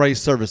King Spray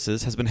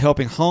Services has been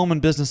helping home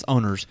and business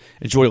owners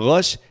enjoy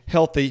lush,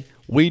 healthy,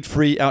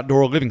 weed-free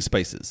outdoor living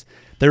spaces.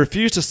 They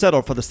refuse to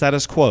settle for the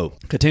status quo,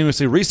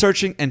 continuously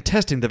researching and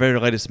testing the very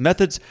latest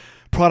methods,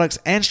 products,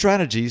 and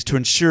strategies to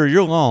ensure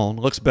your lawn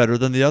looks better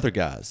than the other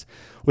guys.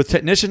 With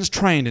technicians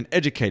trained and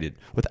educated,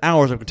 with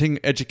hours of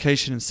continuing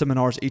education and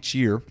seminars each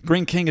year,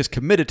 Green King is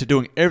committed to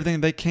doing everything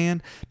they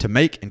can to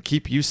make and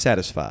keep you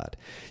satisfied.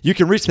 You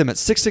can reach them at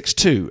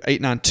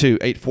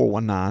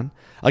 662-892-8419,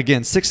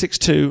 again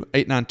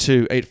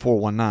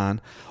 662-892-8419,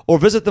 or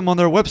visit them on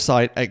their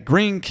website at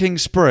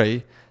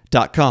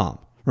greenkingspray.com.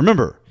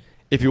 Remember,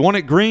 if you want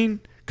it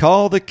green,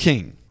 call the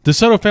King.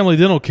 DeSoto Family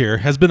Dental Care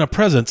has been a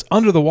presence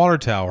under the water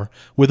tower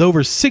with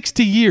over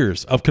 60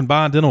 years of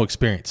combined dental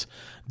experience.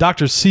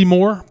 Doctors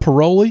Seymour,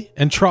 Paroli,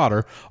 and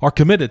Trotter are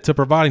committed to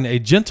providing a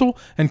gentle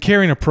and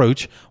caring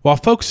approach while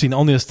focusing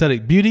on the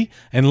aesthetic beauty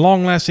and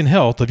long-lasting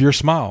health of your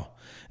smile.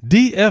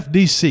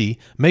 DFDC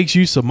makes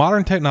use of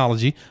modern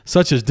technology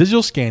such as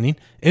digital scanning,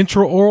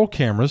 intraoral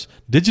cameras,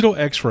 digital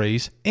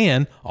x-rays,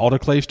 and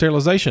autoclave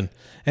sterilization.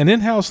 An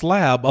in-house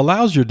lab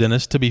allows your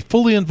dentist to be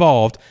fully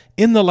involved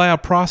in the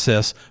lab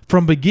process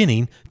from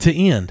beginning to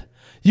end.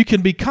 You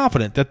can be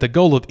confident that the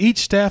goal of each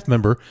staff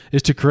member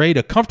is to create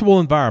a comfortable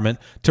environment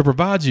to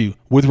provide you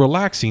with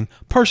relaxing,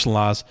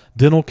 personalized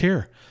dental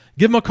care.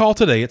 Give them a call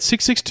today at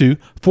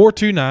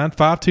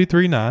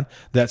 662-429-5239.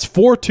 That's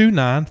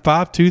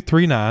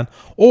 429-5239.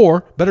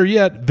 Or, better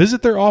yet,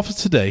 visit their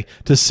office today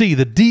to see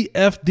the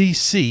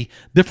DFDC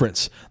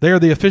difference. They are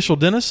the official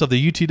dentists of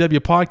the UTW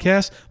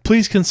podcast.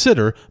 Please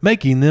consider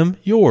making them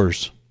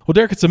yours. Well,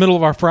 Derek, it's the middle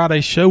of our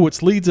Friday show,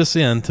 which leads us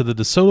into the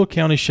DeSoto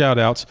County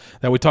shout-outs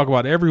that we talk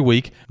about every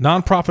week.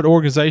 Nonprofit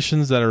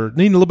organizations that are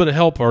needing a little bit of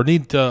help or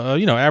need to,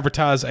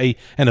 advertise an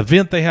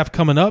event they have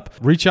coming up.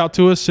 Reach out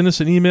to us. Send us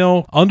an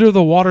email,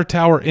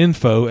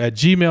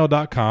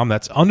 underthewatertowerinfo@gmail.com.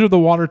 That's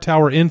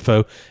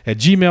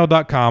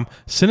underthewatertowerinfo@gmail.com.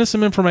 Send us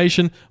some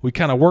information. We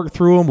kind of work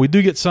through them. We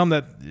do get some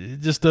that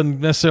just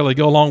doesn't necessarily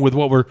go along with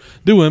what we're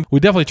doing.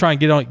 We definitely try and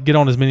get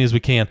on as many as we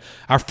can.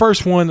 Our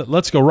first one,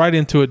 let's go right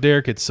into it,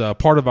 Derek. It's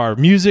part of our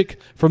music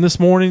from this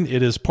morning.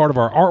 It is part of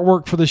our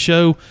artwork for the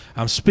show.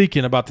 I'm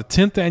speaking about the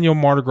 10th annual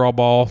Mardi Gras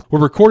Ball. We're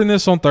recording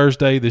this on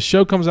Thursday. The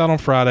show comes out on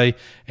Friday,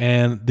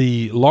 and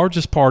the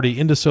largest party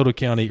in DeSoto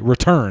County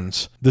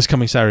returns this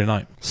coming Saturday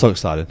night. So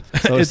excited.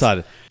 So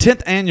excited.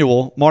 10th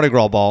annual Mardi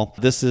Gras Ball.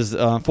 This is,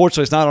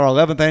 unfortunately, it's not our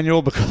 11th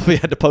annual because we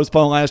had to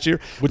postpone last year.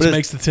 Which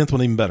makes the 10th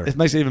one even better. It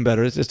makes it even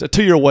better. It's just a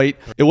 2-year wait.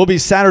 It will be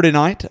Saturday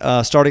night,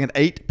 starting at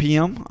 8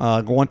 p.m.,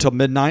 going till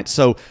midnight.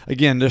 So,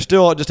 again, there's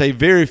still just a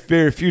very,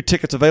 very few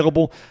tickets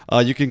available.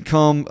 You can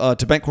come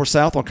to Bancorp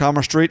South on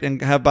Commerce Street and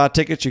buy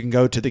tickets. You can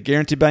go to the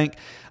Guarantee Bank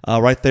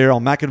right there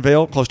on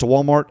McInville, close to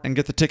Walmart, and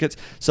get the tickets.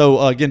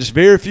 So, again, just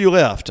very few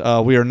left.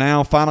 We are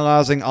now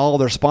finalizing all of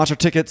their sponsor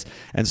tickets.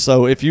 And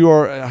so if you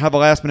have a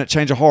last-minute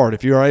change of heart,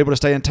 if you are able to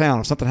stay in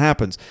town, if something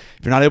happens,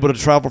 if you're not able to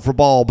travel for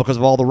ball because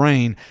of all the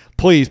rain,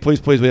 please, please,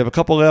 please, we have a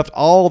couple left.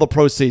 All the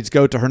proceeds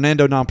go to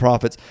Hernando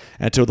Nonprofits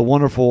and to the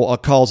wonderful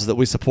causes that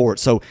we support.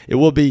 So it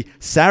will be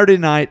Saturday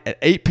night at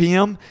 8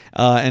 p.m.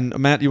 And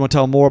Matt, you want to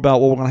tell them more about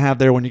what we're going to have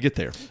there when you get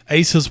there?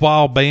 Ace's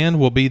Wild Band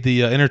will be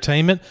the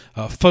entertainment.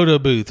 Photo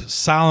booth,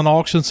 silent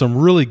auction, some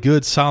really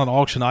good silent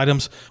auction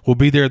items will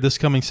be there this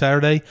coming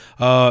Saturday.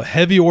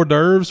 Heavy hors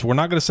d'oeuvres. We're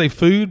not going to say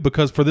food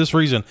because for this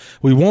reason,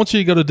 we want you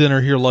to go to dinner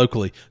here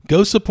locally.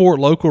 Go support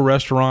local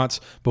restaurants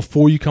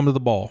before you come to the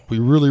ball. We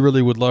really,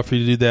 really would love for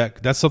you to do that.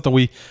 That's something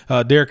we,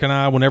 Derek and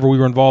I, whenever we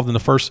were involved in the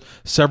first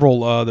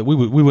several, that we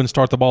wouldn't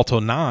start the ball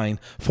till 9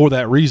 for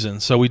that reason.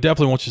 So we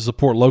definitely want you to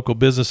support local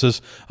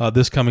businesses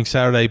this coming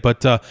Saturday.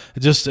 But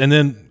and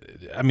then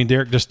I mean,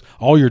 Derek, just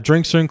all your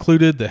drinks are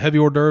included. The heavy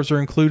hors d'oeuvres are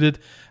included.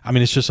 I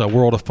mean, it's just a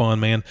world of fun,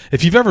 man.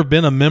 If you've ever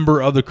been a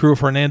member of the Crew of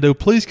Hernando,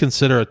 please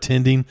consider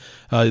attending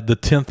the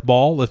 10th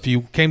ball. If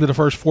you came to the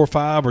first 4 or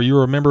 5 or you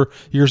were a member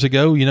years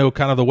ago, you know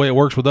kind of the way it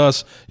works with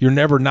us, you're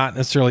never not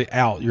necessarily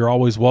out. You're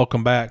always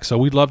welcome back. So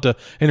we'd love to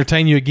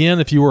entertain you again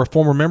if you were a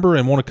former member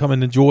and want to come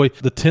and enjoy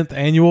the 10th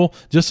annual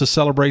just to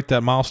celebrate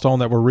that milestone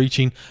that we're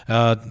reaching.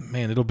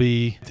 Man, it will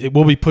be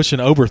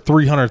pushing over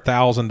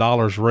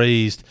 $300,000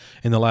 raised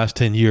in the last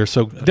 10 years.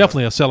 So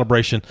definitely a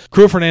celebration.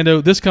 Crew of Hernando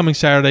this coming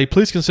Saturday.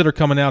 Please consider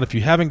coming out. If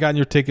you haven't gotten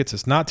your tickets,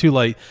 it's not too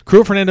late.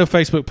 Crew of Hernando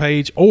Facebook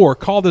page, or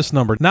call this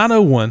number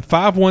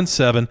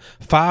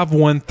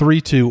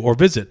 901-517-5132, or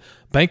visit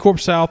Bancorp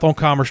South on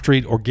Commerce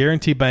Street or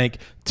Guarantee Bank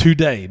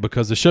today,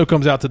 because the show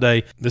comes out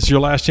today. This is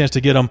your last chance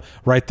to get them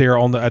right there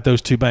at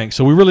those 2 banks.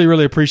 So we really,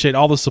 really appreciate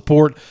all the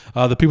support.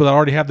 The people that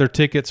already have their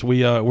tickets,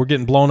 we're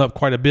getting blown up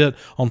quite a bit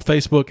on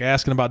Facebook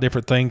asking about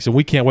different things, and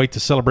we can't wait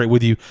to celebrate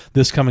with you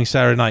this coming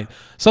Saturday night.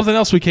 Something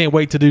else we can't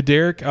wait to do,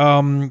 Derek.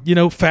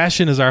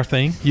 Fashion is our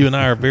thing. You and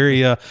I are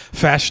very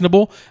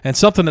fashionable, and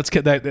something else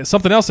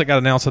that got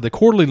announced at the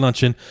quarterly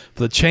luncheon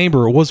for the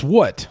chamber was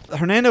what?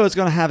 Hernando is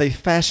going to have a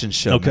fashion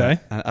show. Okay,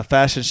 a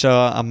fashion show.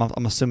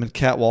 I'm assuming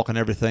catwalk and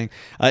everything.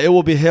 It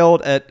will be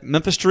held at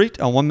Memphis Street,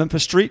 on 1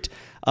 Memphis Street.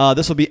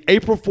 This will be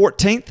April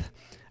 14th.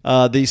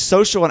 The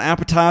social and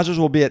appetizers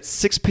will be at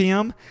 6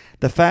 p.m.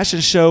 The fashion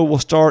show will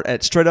start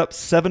at straight up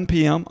 7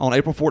 p.m. on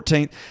April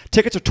 14th.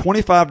 Tickets are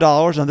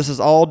 $25, and this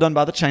is all done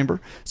by the Chamber,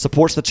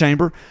 supports the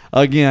Chamber.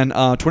 Again,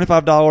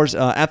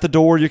 $25 at the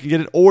door. You can get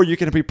it, or you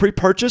can be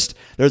pre-purchased.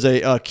 There's a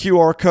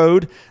QR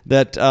code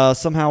that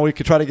somehow we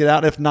could try to get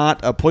out. If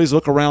not, please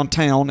look around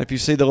town. If you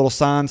see the little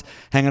signs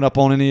hanging up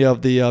on any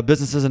of the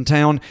businesses in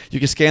town, you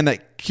can scan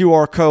that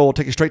QR code. Will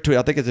take you straight to it.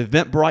 I think it's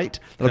Eventbrite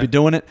that'll be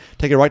doing it.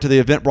 Take it right to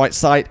the Eventbrite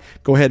site.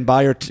 Go ahead and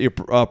buy your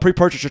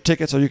pre-purchase your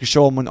tickets, so you can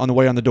show them on the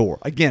way on the door.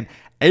 Again,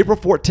 April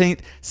 14th,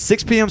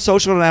 6 p.m.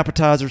 social and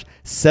appetizers,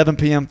 7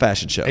 p.m.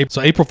 fashion show.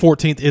 So April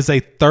 14th is a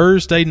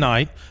Thursday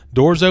night.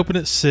 Doors open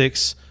at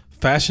 6.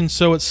 Fashion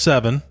show at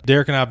 7.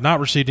 Derek and I have not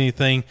received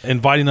anything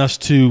inviting us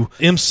to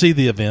MC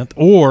the event,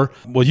 or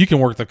you can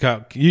work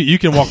you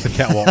can walk the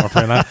catwalk, my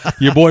friend.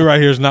 Your boy right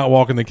here is not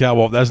walking the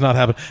catwalk. That's not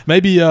happening.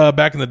 Maybe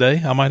back in the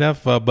day I might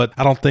have, but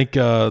I don't think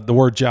the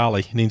word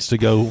jolly needs to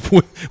go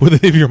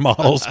with any of your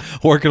models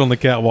working on the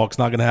catwalk. It's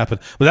not going to happen.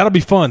 But that'll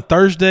be fun.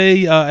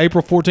 Thursday,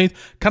 April 14th.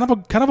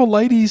 Kind of a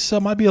ladies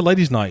might be a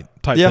ladies' night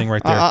type thing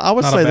right there. I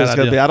would say that's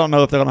going to be. I don't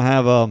know if they're going to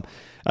have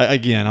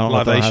again. I don't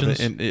libations.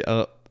 know if they'll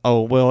have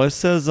Oh, well, it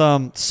says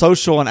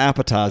social and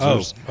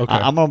appetizers. Oh, okay.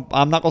 I'm not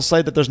going to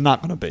say that there's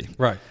not going to be.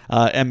 Right.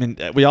 I mean,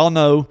 we all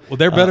know. Well,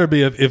 there better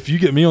be. If you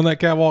get me on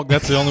that catwalk,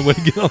 that's the only way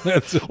to get on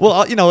that.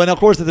 Well, and of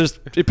course,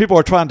 if people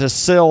are trying to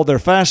sell their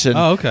fashion.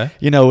 Oh, okay.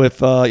 If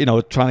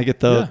trying to get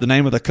the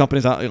name of the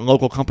companies,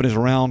 local companies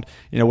around,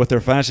 with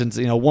their fashions,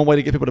 one way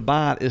to get people to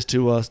buy it is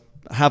to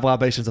have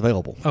libations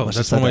available. Oh,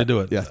 that's one way to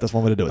do it. Yeah, that's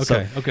one way to do it.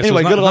 Okay. So, okay.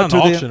 Anyway, so good luck to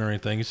to an auction or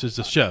anything. It's just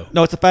a show.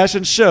 No, it's a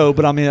fashion show,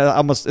 but I mean,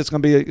 it's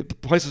going to be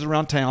places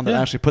around town that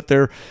actually put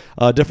their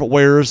different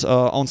wares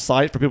on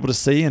site for people to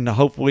see, and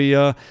hopefully,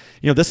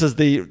 this is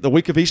the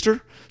week of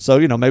Easter, so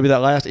maybe that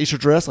last Easter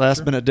dress,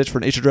 last minute ditch for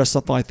an Easter dress,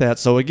 something like that.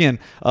 So again,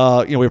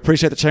 we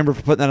appreciate the Chamber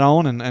for putting that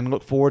on, and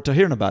look forward to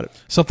hearing about it.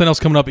 Something else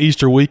coming up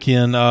Easter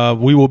weekend,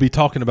 we will be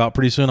talking about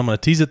pretty soon. I'm going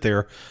to tease it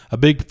there. A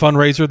big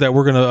fundraiser that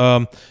we're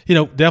going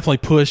to, definitely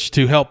push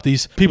to help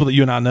these people that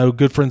you and I know,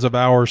 good friends of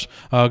ours,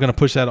 going to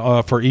push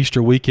that for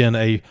Easter weekend.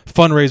 A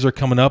fundraiser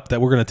coming up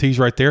that we're going to tease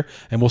right there,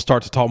 and we'll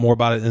start to talk more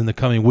about it in the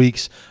coming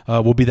weeks.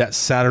 Will be that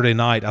Saturday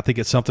night. I think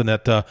it's something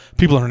that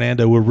people in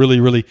Hernando will really,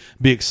 really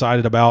be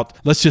excited about.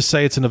 Let's just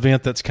say it's an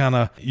event that's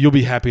you'll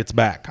be happy it's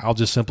back. I'll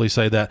just simply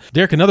say that.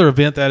 Derek, another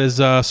event that is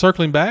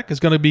circling back is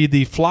going to be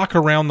the Flock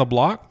Around the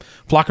Block.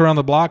 Flock Around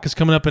the Block is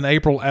coming up in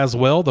April as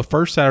well, the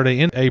first Saturday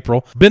in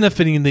April,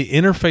 benefiting the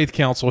Interfaith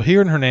Council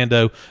here in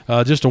Hernando.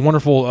 Just a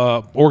wonderful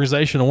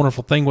organization, a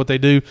wonderful thing what they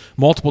do.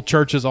 Multiple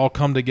churches all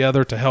come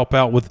together to help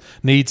out with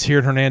needs here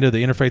in Hernando,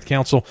 the Interfaith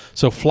Council.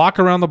 So Flock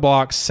Around the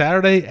Block,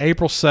 Saturday,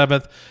 April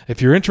 7th.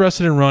 If you're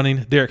interested in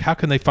running, Derek, how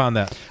can they find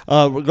that?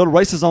 Go to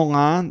Races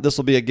Online. This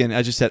will be, again,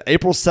 as you said,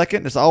 April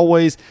 2nd.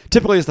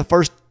 Typically it's the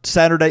first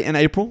Saturday in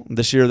April.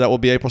 This year that will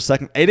be April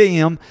 2nd, 8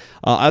 a.m.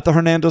 At the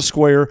Hernando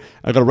Square.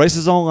 Go to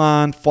Races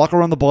Online, Flock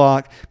Around the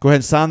Block. Go ahead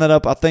and sign that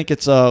up. I think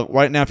it's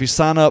right now, if you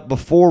sign up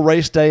before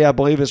race day, I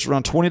believe it's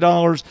around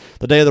 $20.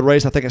 The day of the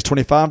race, I think it's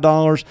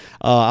 $25.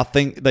 I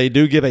think they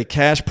do give a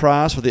cash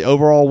prize for the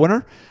overall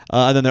winner.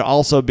 And then there'll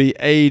also be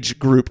age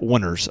group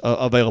winners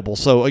available.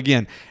 So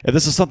again, if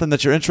this is something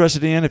that you're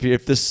interested in,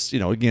 if this,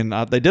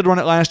 they did run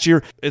it last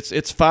year. It's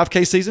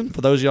 5K season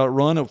for those of y'all that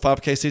run.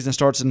 5K season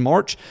starts in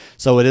March,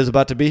 so it is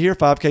about to be here.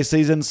 5K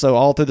season, so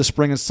all through the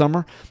spring and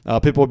summer,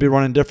 people will be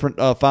running different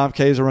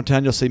 5Ks around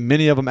town. You'll see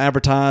many of them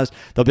advertised.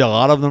 There'll be a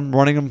lot of them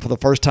running them for the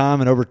first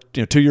time in over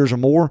 2 years or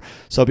more.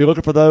 So be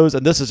looking for those.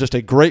 And this is just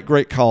a great,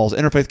 great cause.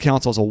 Interfaith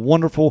Council is a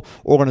wonderful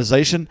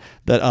organization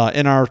that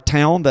in our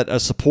town that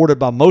is supported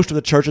by most of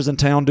the churches churches in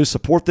town do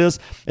support this.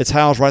 It's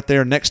housed right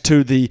there next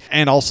to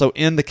and also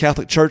in the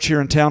Catholic Church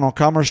here in town on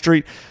Commerce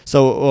Street.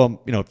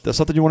 So, if that's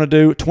something you want to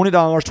do, $20,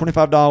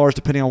 $25,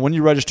 depending on when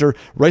you register.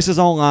 Races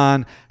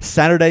online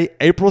Saturday,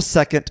 April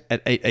 2nd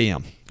at 8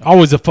 a.m.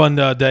 Always a fun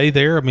day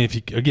there. I mean,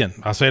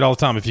 I say it all the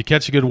time, if you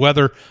catch good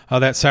weather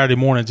that Saturday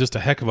morning, just a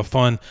heck of a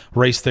fun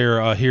race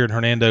there here in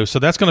Hernando. So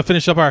that's going to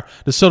finish up our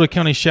DeSoto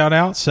County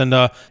shout-outs. And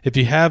if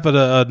you have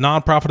a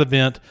nonprofit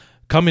event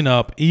coming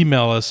up,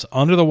 email us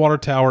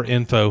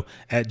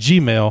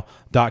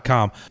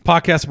underthewatertowerinfo@gmail.com.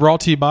 Podcast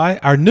brought to you by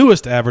our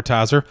newest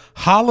advertiser,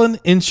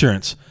 Holland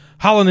Insurance.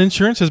 Holland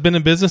Insurance has been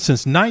in business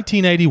since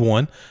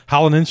 1981.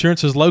 Holland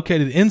Insurance is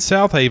located in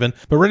South Haven,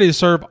 but ready to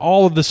serve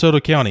all of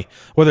DeSoto County.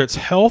 Whether it's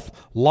health,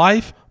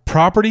 life,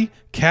 property,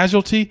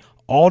 casualty,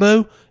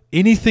 auto,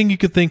 anything you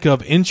could think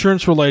of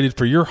insurance related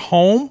for your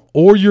home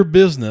or your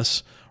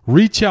business,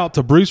 reach out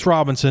to Bruce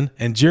Robinson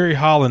and Jerry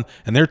Holland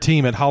and their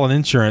team at Holland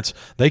Insurance.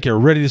 They are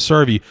ready to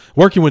serve you.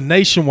 Working with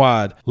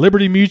Nationwide,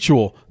 Liberty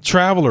Mutual,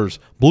 Travelers,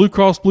 Blue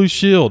Cross Blue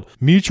Shield,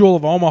 Mutual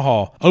of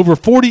Omaha. Over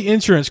 40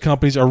 insurance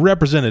companies are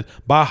represented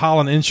by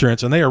Holland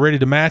Insurance, and they are ready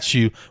to match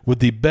you with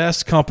the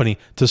best company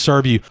to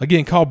serve you.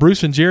 Again, call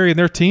Bruce and Jerry and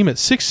their team at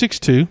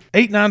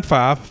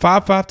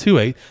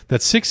 662-895-5528.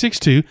 That's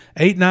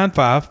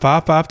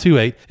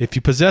 662-895-5528. If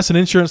you possess an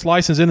insurance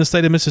license in the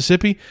state of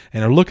Mississippi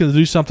and are looking to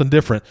do something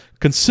different,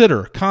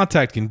 consider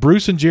contacting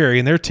Bruce and Jerry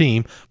and their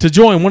team to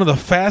join one of the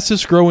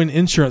fastest growing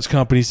insurance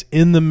companies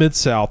in the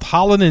Mid-South,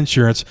 Holland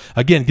Insurance.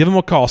 Again, give them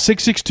a call,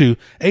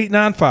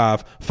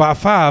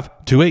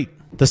 662-895-5528.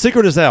 The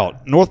secret is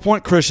out. North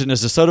Point Christian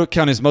is DeSoto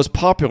County's most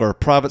popular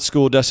private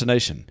school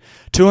destination.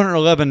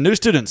 211 new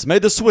students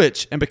made the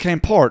switch and became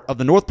part of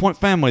the North Point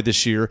family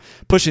this year,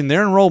 pushing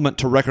their enrollment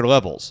to record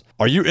levels.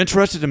 Are you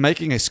interested in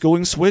making a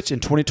schooling switch in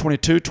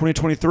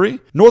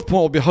 2022-2023? North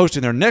Point will be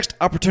hosting their next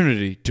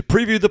opportunity to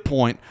preview the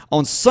Point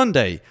on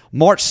Sunday,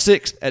 March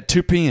 6th at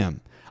 2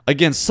 p.m.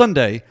 Again,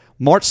 Sunday,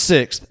 March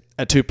 6th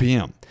at 2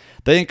 p.m.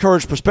 They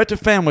encourage prospective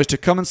families to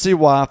come and see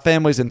why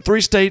families in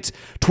 3 states,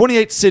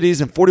 28 cities,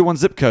 and 41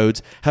 zip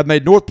codes have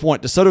made North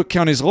Point DeSoto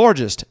County's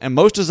largest and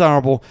most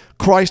desirable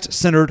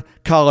Christ-centered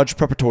college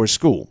preparatory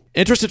school.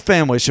 Interested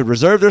families should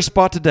reserve their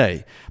spot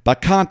today by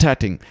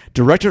contacting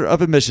Director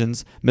of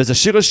Admissions, Ms.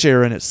 Sheila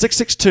Sharon, at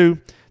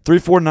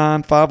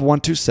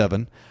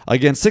 662-349-5127.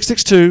 Again,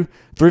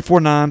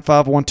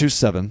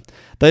 662-349-5127.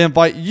 They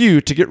invite you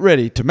to get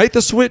ready to make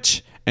the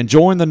switch and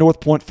join the North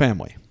Point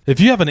family. If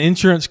you have an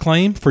insurance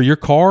claim for your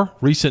car,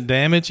 recent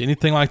damage,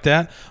 anything like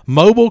that,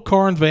 Mobile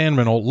Car and Van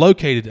Rental,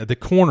 located at the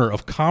corner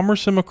of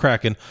Commerce and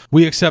McCracken.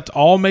 We accept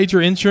all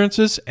major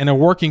insurances and are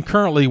working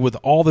currently with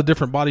all the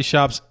different body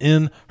shops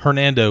in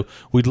Hernando.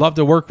 We'd love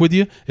to work with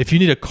you. If you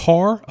need a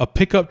car, a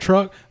pickup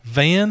truck,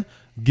 van,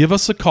 give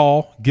us a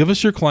call, give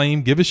us your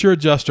claim, give us your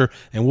adjuster,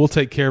 and we'll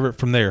take care of it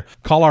from there.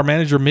 Call our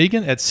manager,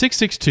 Megan, at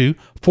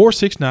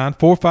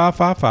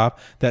 662-469-4555.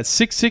 That's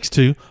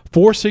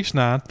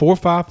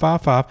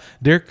 662-469-4555.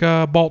 Derek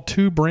bought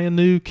 2 brand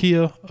new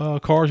Kia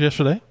cars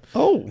yesterday.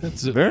 Oh,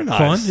 that's very nice.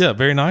 Fun. Yeah,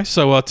 very nice.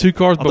 So 2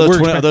 cars. Are those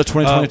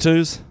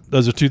 2022s?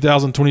 Those are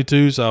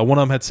 2022s. One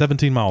of them had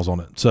 17 miles on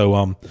it. So,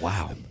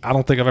 wow. I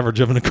don't think I've ever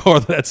driven a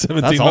car that had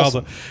 17 That's miles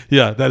awesome. on it.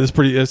 Yeah, that is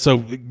pretty.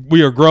 So,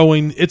 we are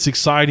growing. It's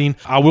exciting.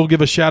 I will give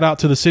a shout out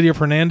to the city of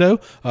Hernando.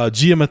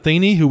 Gia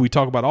Matheny, who we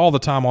talk about all the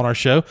time on our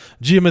show.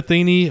 Gia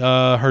Matheny,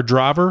 her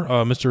driver,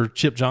 Mr.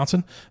 Chip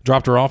Johnson,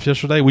 dropped her off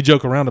yesterday. We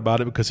joke around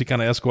about it because he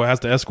kind of has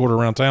to escort her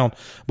around town.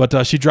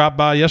 But she dropped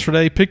by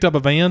yesterday, picked up a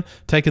van,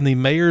 taking the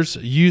Mayor's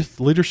Youth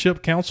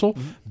Leadership Council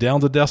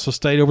down to Delta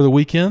State over the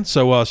weekend.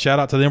 So, shout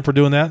out to them for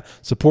doing that,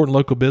 supporting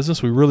local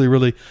business. We really,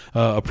 really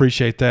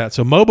appreciate that.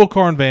 So, Mobile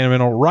Car and Van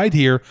Rental right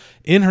here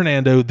in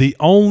Hernando, the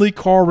only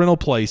car rental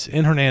place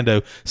in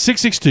Hernando,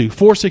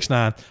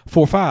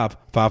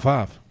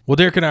 662-469-4555. Well,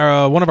 Derek and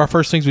I, one of our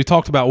first things we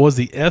talked about was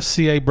the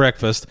FCA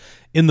breakfast.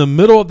 In the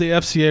middle of the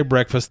FCA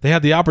breakfast, they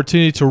had the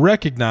opportunity to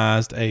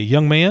recognize a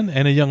young man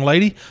and a young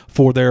lady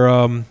for their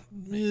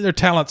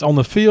talents on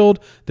the field,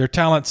 their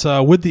talents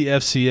with the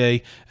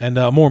FCA, and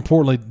more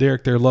importantly,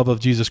 Derek, their love of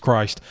Jesus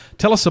Christ.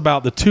 Tell us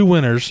about the 2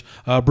 winners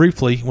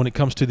briefly when it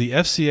comes to the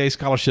FCA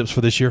scholarships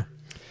for this year.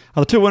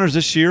 The 2 winners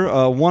this year,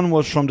 one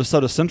was from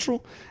DeSoto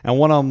Central, and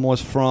one of them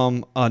was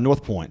from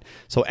North Point.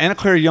 So Anna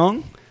Claire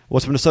Young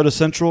was from DeSoto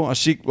Central.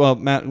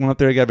 Matt went up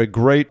there, gave a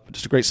great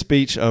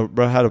speech, had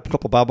a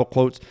couple Bible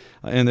quotes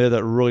in there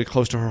that were really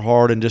close to her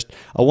heart, and just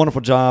a wonderful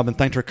job, and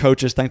thanked her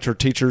coaches, thanked her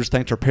teachers,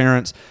 thanked her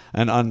parents,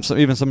 and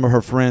even some of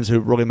her friends who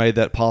really made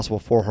that possible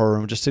for her.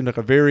 And it just seemed like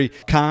a very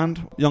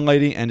kind young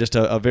lady and just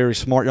a very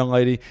smart young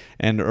lady,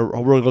 and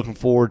really looking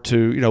forward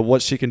to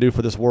what she can do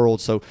for this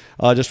world. So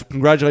just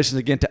congratulations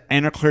again to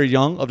Anna Claire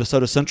Young of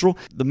DeSoto Central.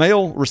 The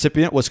male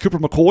recipient was Cooper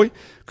McCoy.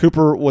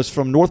 Cooper was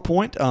from North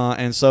Point,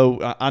 and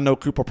so I know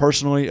Cooper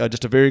personally,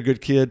 just a very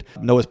good kid.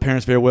 Know his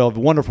parents very well.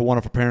 Wonderful,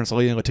 wonderful parents,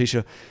 Lee and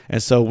Letitia.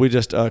 And so we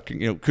just,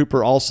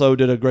 Cooper also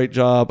did a great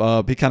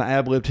job. He kind of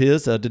ad-libbed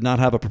his, did not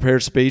have a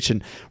prepared speech,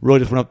 and really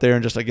just went up there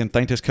and just, again,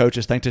 thanked his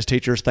coaches, thanked his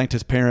teachers, thanked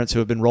his parents who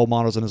have been role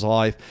models in his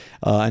life,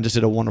 and just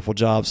did a wonderful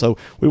job. So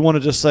we want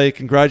to just say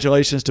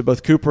congratulations to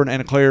both Cooper and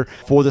Anna Claire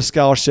for this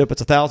scholarship.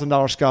 It's a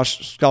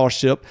 $1,000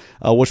 scholarship,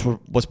 which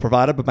was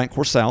provided by Bank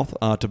Corp South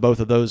to both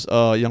of those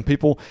young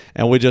people,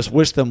 and we just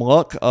wish them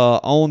luck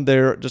on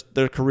their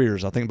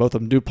careers. I think both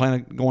of them do plan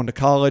on going to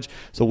college,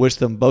 so wish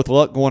them both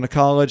luck going to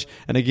college,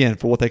 and again,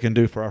 for what they can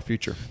do for our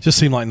future. Just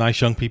seem like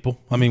nice young people.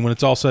 I mean, when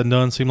it's all said and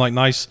done, seem like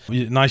nice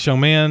young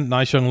man,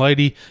 nice young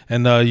lady,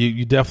 and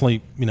you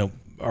definitely,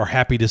 are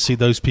happy to see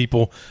those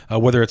people,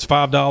 whether it's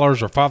 $5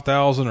 or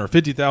 $5,000 or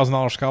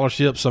 $50,000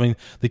 scholarships. I mean,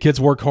 the kids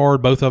work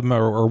hard. Both of them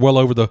are well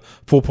over the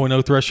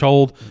 4.0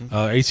 threshold.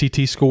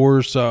 ACT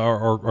scores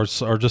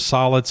are just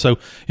solid. So,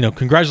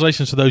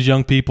 congratulations to those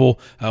young people.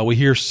 We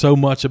hear so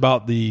much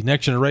about the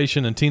next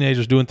generation and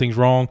teenagers doing things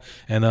wrong,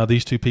 and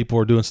these two people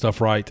are doing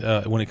stuff right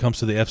when it comes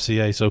to the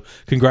FCA. So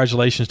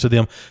congratulations to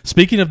them.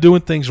 Speaking of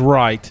doing things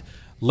right,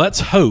 let's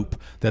hope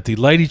that the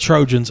Lady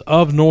Trojans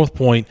of North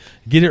Point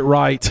get it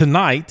right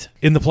tonight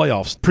in the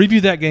playoffs.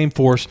 Preview that game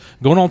for us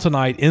going on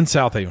tonight in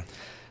South Haven.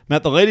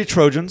 Matt, the Lady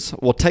Trojans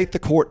will take the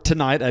court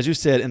tonight, as you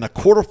said, in the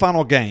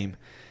quarterfinal game.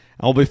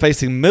 And will be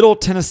facing Middle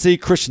Tennessee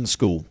Christian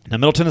School. Now,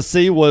 Middle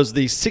Tennessee was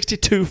the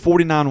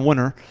 62-49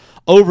 winner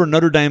over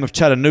Notre Dame of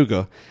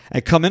Chattanooga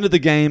and come into the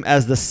game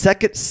as the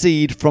second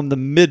seed from the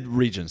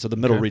mid-region, so the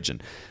middle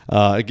region.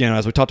 Again,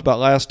 as we talked about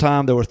last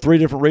time, there were three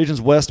different regions,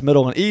 west,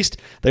 middle, and east.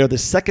 They are the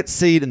second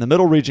seed in the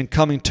middle region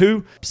coming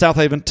to South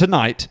Haven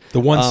tonight. The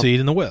one seed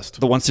in the west.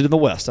 The one seed in the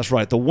west, that's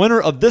right. The winner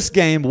of this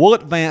game will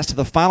advance to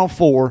the Final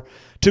Four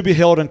to be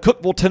held in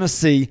Cookeville,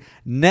 Tennessee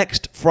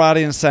next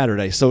Friday and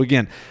Saturday. So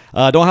again,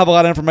 don't have a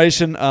lot of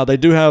information. They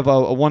do have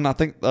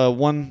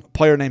one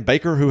player named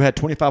Baker who had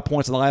 25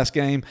 points in the last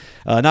game.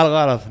 Can't get a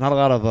lot of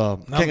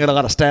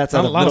stats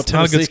out of Middle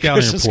Tennessee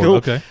Christian School.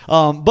 Okay.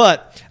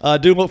 But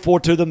do look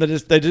forward to them.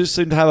 They do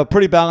seem to have a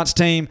pretty balanced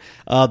team.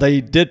 They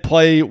did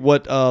play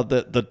what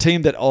the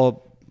team that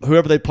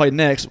whoever they play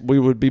next, we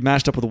would be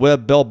matched up with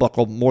Webb Bell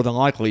Buckle more than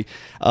likely.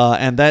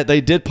 And that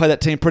they did play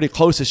that team pretty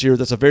close this year.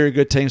 That's a very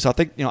good team. So I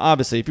think,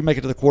 obviously, if you make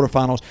it to the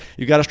quarterfinals,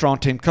 you got a strong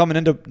team coming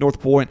into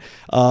North Point.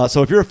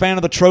 So if you're a fan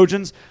of the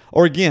Trojans,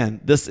 or again,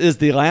 this is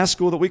the last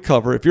school that we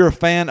cover. If you're a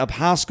fan of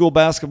high school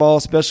basketball,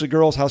 especially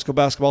girls high school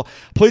basketball,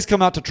 please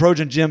come out to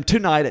Trojan Gym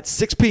tonight at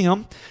 6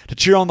 p.m. to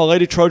cheer on the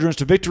Lady Trojans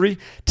to victory.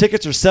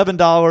 Tickets are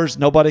 $7.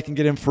 Nobody can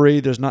get in free.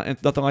 There's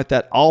nothing like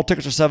that. All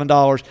tickets are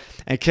 $7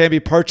 and can be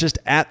purchased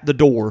at the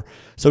door.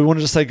 So we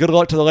wanted to say good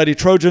luck to the Lady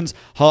Trojans.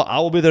 I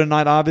will be there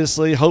tonight,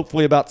 obviously.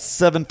 Hopefully about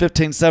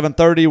 7:15,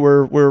 7:30.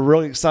 We're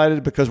really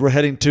excited because we're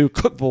heading to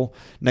Cookeville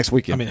next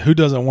weekend. I mean, who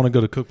doesn't want to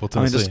go to Cookeville,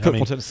 Tennessee? Just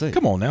Cookeville, Tennessee.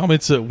 Come on now.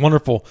 It's a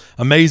wonderful,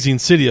 amazing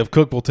city of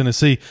Cookeville,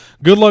 Tennessee.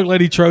 Good luck,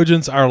 Lady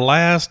Trojans, our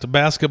last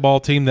basketball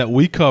team that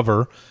we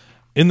cover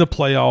in the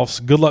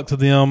playoffs. Good luck to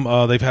them.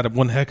 They've had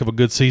one heck of a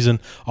good season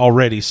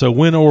already. So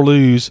win or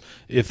lose,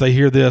 if they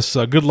hear this,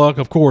 good luck,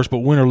 of course, but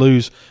win or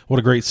lose, what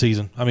a great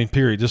season. I mean,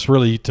 period. Just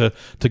really to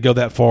go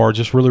that far,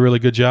 just really, really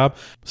good job.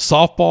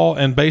 Softball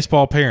and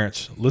baseball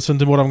parents, listen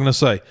to what I'm going to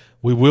say.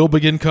 We will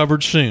begin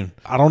coverage soon.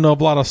 I don't know a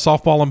lot of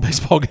softball and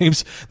baseball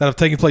games that have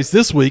taken place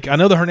this week. I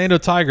know the Hernando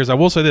Tigers, I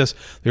will say this,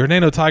 the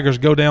Hernando Tigers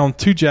go down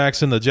to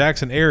Jackson, the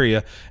Jackson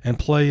area, and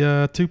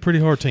play two pretty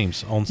hard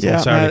teams on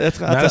Saturday.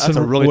 That's a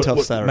really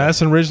tough Saturday.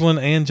 Madison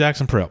Ridgeland and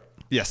Jackson Prep.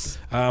 Yes.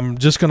 I'm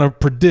just going to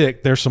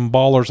predict there's some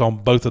ballers on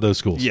both of those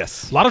schools.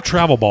 Yes. A lot of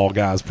travel ball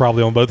guys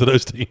probably on both of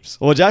those teams.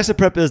 Well, Jackson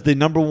Prep is the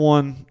number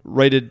one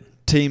rated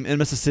team in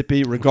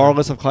Mississippi,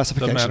 regardless of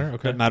classification. Doesn't matter.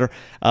 Okay. Doesn't matter.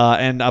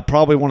 And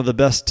probably one of the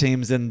best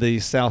teams in the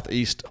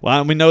Southeast.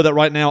 Well, we know that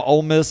right now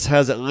Ole Miss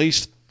has at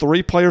least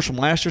 3 players from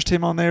last year's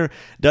team on there.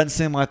 Doesn't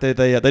seem like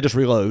they just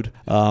reload.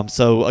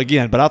 So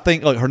again, but I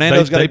think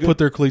Hernando's got. They put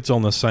their cleats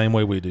on the same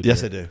way we do.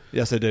 Yes, they do.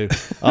 Yes, they do.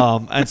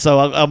 And so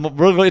I'm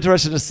really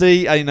interested to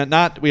see.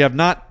 We have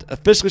not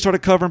officially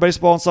started covering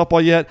baseball and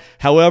softball yet.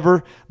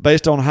 However,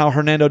 based on how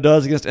Hernando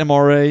does against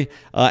MRA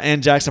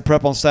and Jackson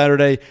Prep on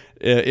Saturday,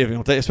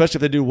 especially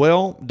if they do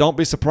well, don't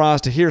be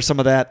surprised to hear some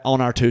of that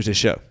on our Tuesday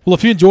show. Well,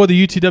 if you enjoy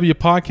the UTW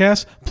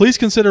podcast, please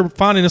consider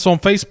finding us on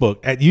Facebook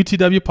at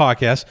UTW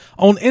Podcast,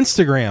 on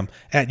Instagram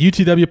at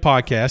UTW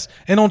Podcast,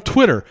 and on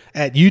Twitter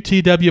at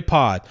UTW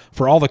Pod.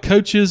 For all the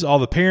coaches, all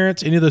the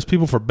parents, any of those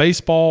people for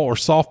baseball or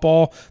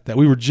softball that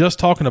we were just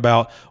talking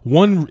about,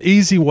 one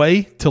easy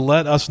way to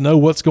let us know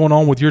what's going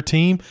on with your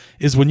team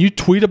is when you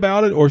tweet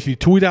about it, or if you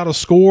tweet out a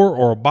score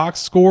or a box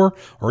score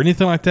or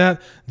anything like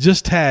that,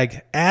 just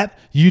tag at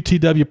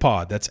UTW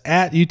Pod. That's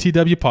at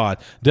UTW Pod.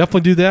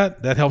 Definitely do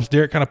that. That helps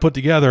Derek kind of put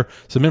together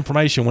some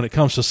information when it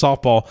comes to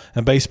softball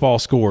and baseball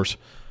scores.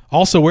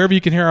 Also, wherever you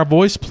can hear our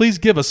voice, please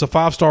give us a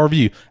 5-star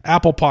review.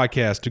 Apple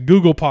Podcast,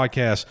 Google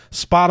Podcast,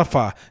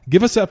 Spotify.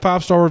 Give us that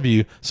 5-star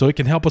review so it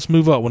can help us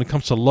move up when it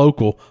comes to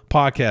local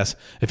podcasts.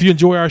 If you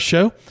enjoy our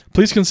show,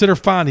 please consider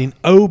finding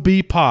OB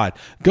Pod.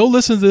 Go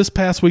listen to this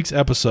past week's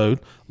episode.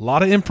 A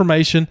lot of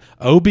information.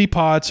 OB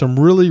Pod, some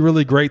really,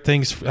 really great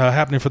things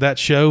happening for that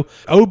show.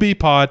 OB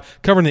Pod,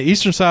 covering the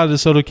eastern side of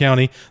DeSoto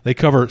County. They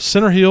cover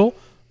Center Hill,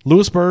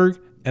 Lewisburg,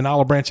 and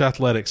Olive Branch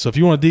Athletics. So if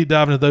you want to deep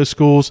dive into those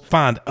schools,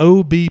 find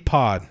OB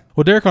Pod.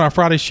 Well, Derek, on our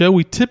Friday show,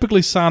 we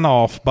typically sign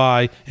off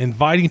by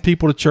inviting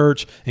people to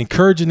church,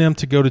 encouraging them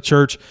to go to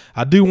church.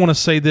 I do want to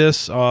say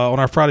this on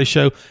our Friday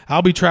show.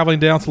 I'll be traveling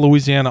down to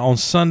Louisiana on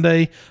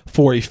Sunday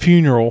for a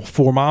funeral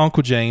for my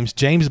Uncle James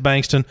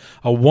Bankston,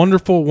 a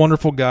wonderful,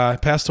 wonderful guy.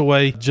 Passed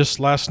away just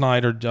last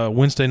night or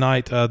Wednesday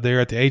night there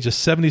at the age of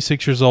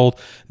 76 years old.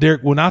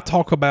 Derek, when I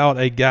talk about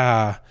a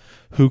guy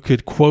who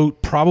could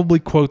probably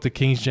quote the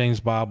King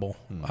James Bible,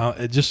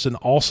 just an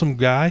awesome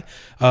guy.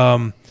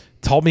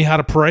 Taught me how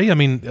to pray. I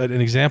mean,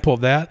 an example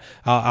of that,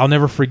 I'll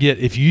never forget,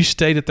 if you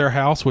stayed at their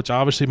house, which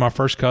obviously my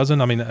first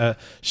cousin,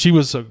 she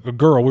was a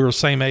girl. We were the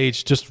same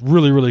age, just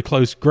really, really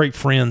close, great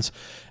friends.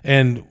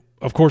 And,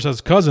 of course, as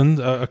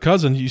a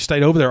cousin, you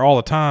stayed over there all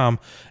the time,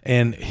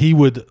 and he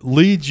would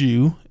lead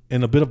you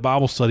in a bit of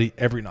Bible study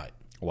every night.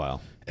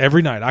 Wow.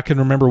 Every night. I can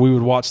remember we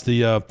would watch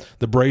the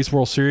Braves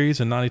World Series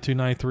in 92,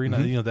 93,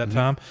 that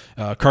time.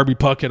 Kirby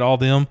Puckett, all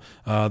them.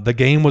 The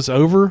game was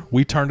over.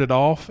 We turned it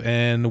off,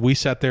 and we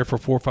sat there for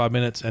 4 or 5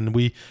 minutes, and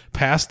we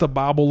passed the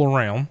Bible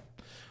around.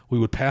 We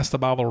would pass the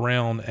Bible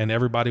around, and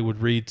everybody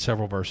would read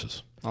several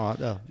verses. Oh,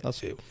 yeah,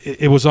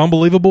 it was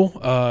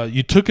unbelievable.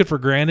 You took it for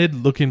granted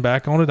looking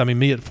back on it. I mean,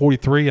 me at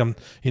 43, I'm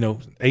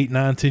 8,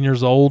 9, 10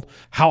 years old.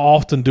 How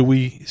often do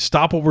we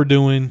stop what we're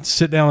doing,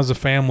 sit down as a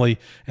family,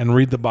 and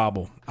read the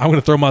Bible? I'm going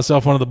to throw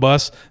myself under the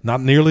bus. Not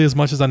nearly as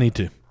much as I need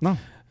to. No.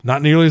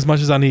 Not nearly as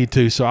much as I need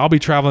to. So I'll be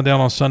traveling down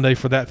on Sunday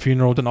for that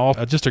funeral. And all,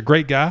 just a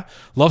great guy.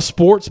 Loves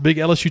sports. Big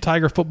LSU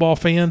Tiger football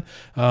fan.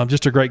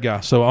 Just a great guy.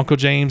 So Uncle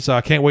James,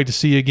 I can't wait to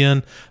see you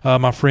again,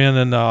 my friend.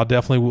 And I'll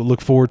definitely look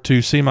forward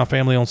to seeing my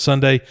family on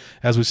Sunday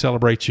as we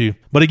celebrate you.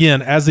 But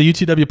again, as the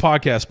UTW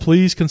podcast,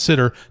 please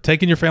consider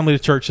taking your family to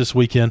church this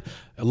weekend.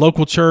 A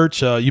local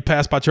church, you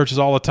pass by churches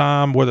all the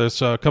time, whether it's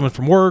coming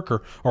from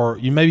work or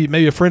you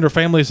maybe a friend or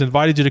family has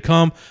invited you to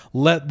come.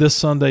 Let this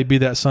Sunday be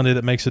that Sunday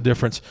that makes a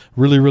difference.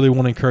 Really, really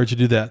want to encourage you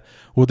to do that.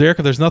 Well, Derek,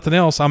 if there's nothing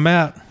else, I'm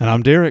Matt. And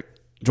I'm Derek.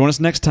 Join us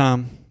next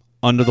time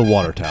under the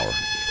Water Tower.